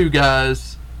these 2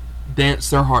 guys dance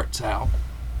their hearts out.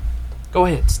 Go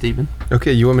ahead, Steven.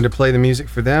 Okay, you want me to play the music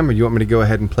for them, or you want me to go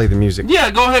ahead and play the music? Yeah,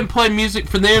 go ahead and play music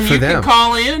for them. For you them. can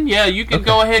call in. Yeah, you can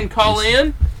go ahead and call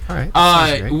in. All right.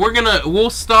 sounds great. We'll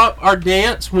stop our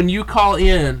dance when you call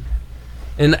in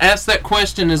and ask that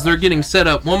question as they're getting set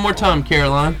up. One more time,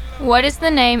 Caroline. What is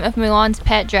the name of Mulan's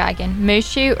pet dragon?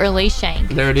 Mushu or Li Shang?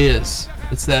 There it is.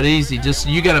 It's that easy. Just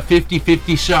you got a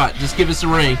 50-50 shot. Just give us a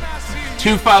ring.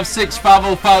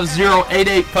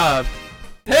 256-505-0885.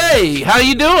 Hey, how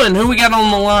you doing? Who we got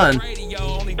on the line?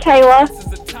 Kayla.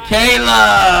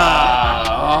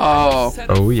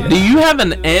 Oh yeah. Do you have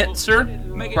an answer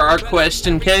for our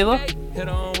question, Kayla?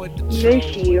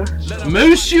 Mushu.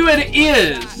 Mushu it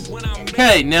is.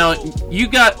 Okay, now you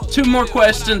got 2 more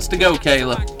questions to go,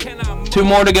 Kayla. 2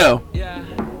 more to go.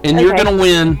 And you're Okay. going to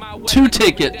win 2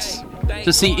 tickets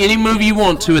to see any movie you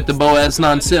want to at the Boaz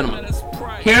Non-Cinema.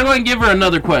 Caroline, give her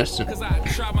another question.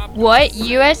 What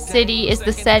U.S. city is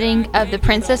the setting of The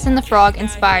Princess and the Frog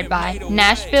inspired by?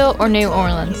 Nashville or New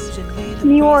Orleans?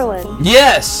 New Orleans.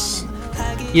 Yes.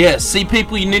 Yes. See,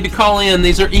 people, you need to call in.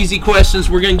 These are easy questions.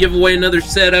 We're going to give away another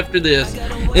set after this.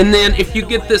 And then if you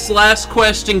get this last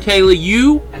question, Kayla,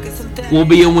 you will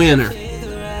be a winner.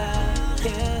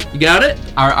 You got it?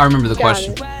 I remember the Got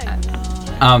question.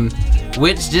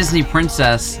 Which Disney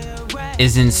princess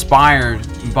is inspired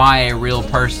by a real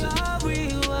person?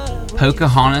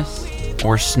 Pocahontas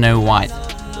or Snow White?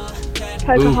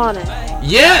 Pocahontas.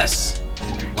 Yes!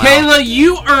 Kayla,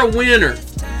 you are a winner.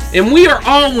 And we are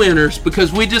all winners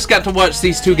because we just got to watch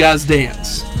these 2 guys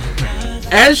dance.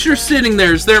 As you're sitting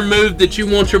there, is there a move that you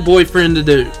want your boyfriend to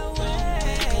do?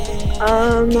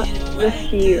 The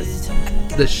shoot.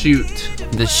 The shoot.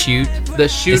 The shoot? The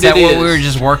shoot Is that it what is. we were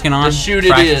just working on? The shoot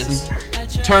practicing? it is.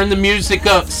 Turn the music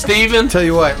up. Steven? Tell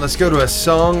you what, let's go to a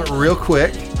song real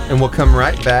quick, and we'll come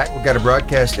right back. We've got a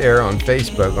broadcast air on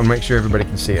Facebook. I'll make sure everybody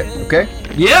can see it, okay?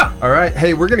 Yeah. All right.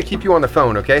 Hey, we're going to keep you on the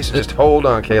phone, okay? So just hold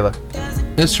on, Kayla.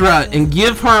 That's right. And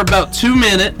give her about 2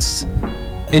 minutes.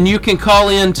 And you can call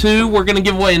in too. We're going to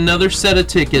give away another set of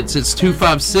tickets. It's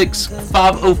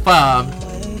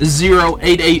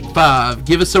 256-505-0885.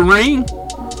 Give us a ring.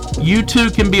 You too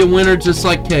can be a winner just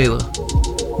like Kayla.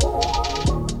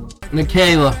 Now,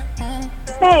 Kayla,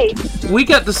 Hey. we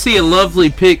got to see a lovely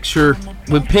picture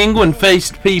with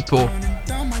penguin-faced people.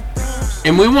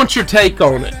 And we want your take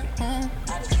on it.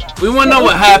 We want to know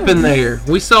what happened there.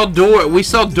 We saw Dory. We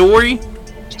saw...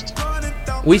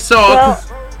 Well,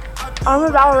 I'm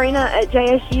a ballerina at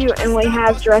JSU, and we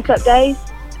have dress-up days,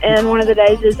 and one of the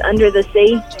days is Under the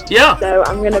Sea. Yeah. So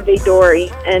I'm going to be Dory,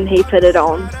 and he put it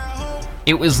on.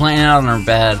 It was laying out on her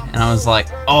bed, and I was like,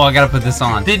 oh, I gotta put this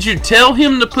on. Did you tell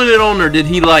him to put it on, or did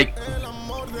he,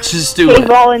 just do He it?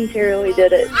 voluntarily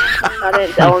did it. I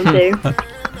didn't tell him to.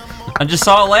 I just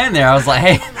saw it laying there. I was like,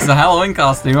 hey, it's a Halloween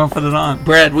costume. I'll put it on.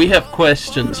 Brad, we have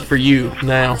questions for you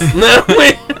now. No,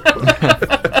 wait.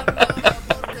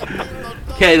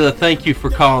 Kayla, thank you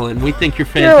for calling. We think you're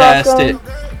fantastic.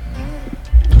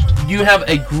 You have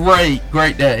a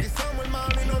great day.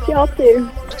 Y'all too.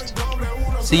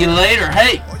 See you later.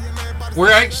 Hey,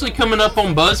 we're actually coming up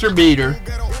on Buzzer Beater.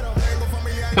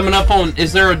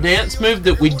 Is there a dance move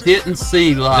that we didn't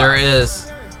see live? There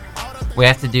is. We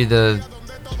have to do the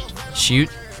shoot.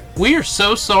 We are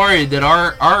so sorry that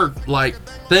our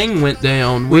thing went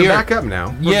down. We're back up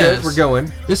now. Yes. We're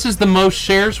going. This is the most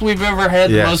shares we've ever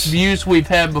had, the most views we've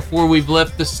had before we've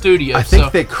left the studio. I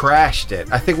think they crashed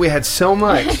it. I think we had so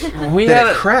much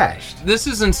it crashed. This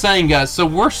is insane, guys. So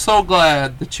we're so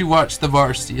glad that you watched the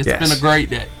Varsity. It's been a great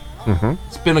day. Mm-hmm.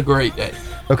 It's been a great day.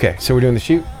 Okay, so we're doing the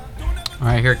shoot. All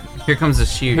right, here comes the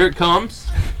shoot. Here it comes.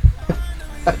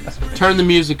 Turn the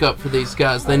music up for these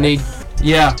guys. They need.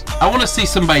 Yeah, I want to see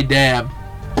somebody dab.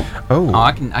 Oh,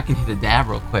 I can hit a dab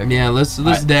real quick. Yeah, let's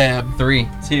dab. 3,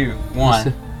 2,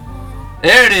 1.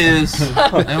 There it is.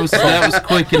 That was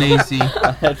quick and easy.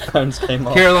 My headphones came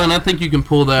off. Caroline, I think you can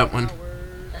pull that one.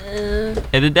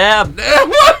 Hit a dab. There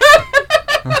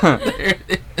it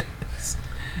is.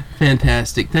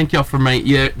 Fantastic. Thank y'all for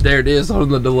there it is on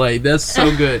the delay. That's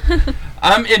so good.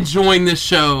 I'm enjoying this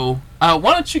show. Why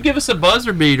don't you give us a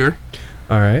buzzer beater?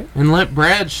 All right. And let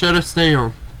Brad shut us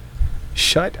down.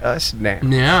 Shut us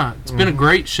down. Yeah, it's been a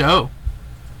great show.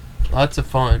 Lots of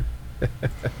fun.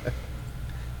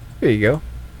 There you go.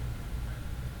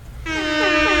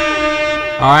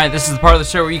 All right, this is the part of the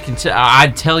show where you can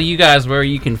I'd tell you guys where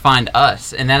you can find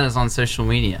us, and that is on social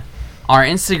media. Our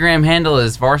Instagram handle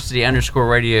is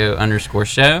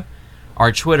varsity_radio_show.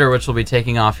 Our Twitter, which will be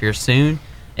taking off here soon,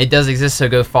 it does exist, so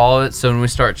go follow it. So when we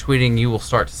start tweeting, you will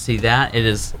start to see that. It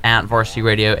is at Varsity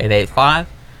Radio 885.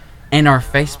 And our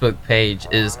Facebook page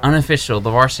is unofficial,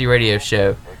 the Varsity Radio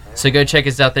Show. So go check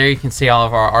us out there. You can see all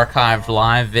of our archived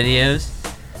live videos.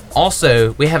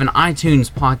 Also, we have an iTunes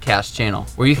podcast channel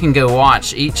where you can go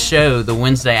watch each show the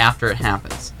Wednesday after it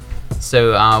happens.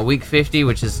 So week 50,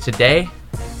 which is today,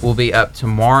 will be up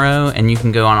tomorrow, and you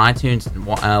can go on iTunes and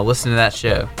listen to that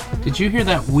show. Did you hear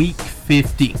that? Week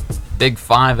 50. Big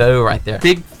 5-0 right there.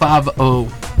 Big 5-0.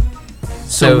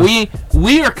 So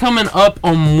we are coming up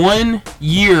on 1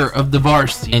 year of the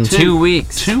Varsity. In 2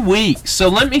 weeks. 2 weeks. So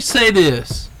let me say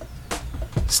this.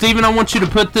 Steven, I want you to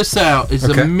put this out as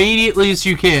immediately as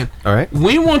you can. All right.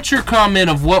 We want your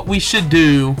comment of what we should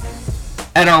do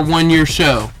at our 1 year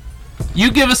show.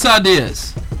 You give us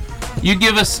ideas. You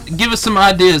give us some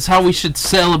ideas how we should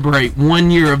celebrate 1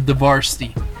 year of the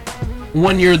Varsity.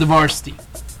 1 year of the Varsity.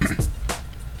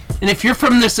 And if you're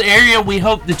from this area, we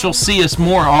hope that you'll see us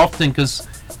more often, because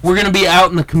we're going to be out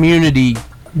in the community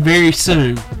very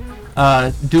soon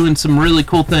doing some really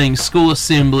cool things, school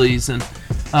assemblies, and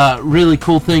really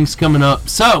cool things coming up.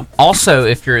 So, also,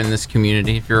 if you're in this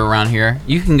community, if you're around here,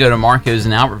 you can go to Marco's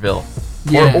in Albertville.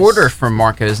 Yes. Or order from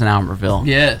Marco's in Albertville.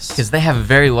 Yes. Because they have a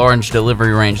very large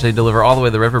delivery range. They deliver all the way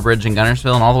to the River Bridge in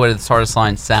Gunnersville and all the way to the Sardis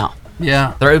Line south.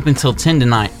 Yeah. They're open till 10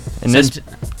 tonight. And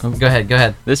go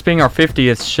ahead. This being our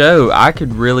 50th show, I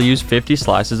could really use 50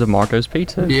 slices of Marco's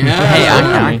pizza. Yeah. Hey,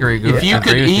 I agree. If you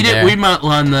could eat it, we might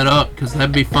line that up, because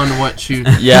that'd be fun to watch you.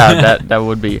 Yeah, that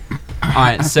would be. All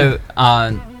right, so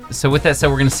with that said,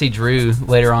 we're going to see Drew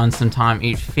later on sometime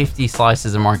eat 50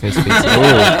 slices of Marco's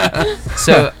pizza.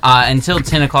 So until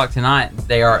 10 o'clock tonight,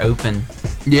 they are open.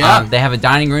 Yeah. They have a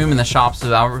dining room in the shops of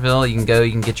Albertville. You can go,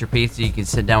 you can get your pizza, you can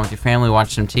sit down with your family,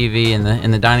 watch some TV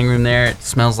in the dining room there. It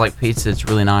smells like pizza. It's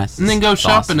really nice. And then go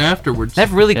shopping afterwards. They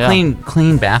have really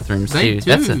clean bathrooms, they too.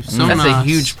 Do. That's a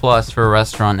huge plus for a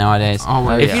restaurant nowadays.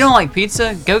 Always. If you don't like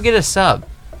pizza, go get a sub.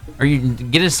 Or you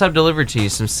get a sub delivered to you.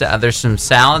 There's some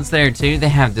salads there, too. They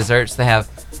have desserts. They have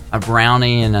a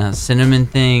brownie and a cinnamon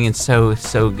thing. It's so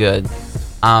good.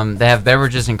 They have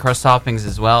beverages and crust toppings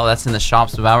as well. That's in the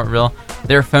shops of Albertville.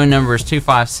 Their phone number is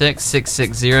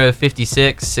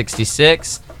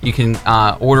 256-660-5666. You can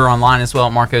order online as well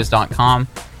at marcos.com,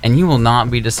 and you will not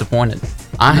be disappointed.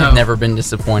 I have never been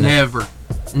disappointed.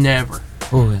 Never.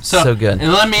 Ooh, it's so good.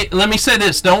 And let me say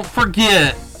this. Don't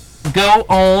forget, go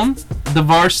on the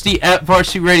Varsity at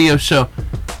Varsity Radio Show,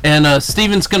 and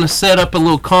Steven's going to set up a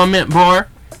little comment bar.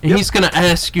 And he's going to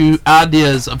ask you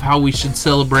ideas of how we should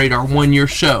celebrate our 1 year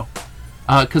show.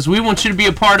 Because we want you to be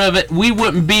a part of it. We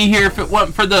wouldn't be here if it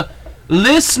wasn't for the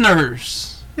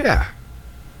listeners. Yeah.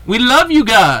 We love you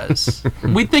guys.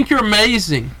 We think you're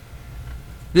amazing.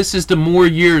 This is the more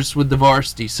years with the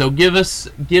Varsity. So give us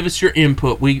your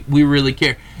input. We really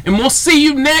care. And we'll see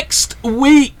you next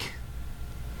week.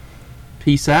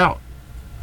 Peace out.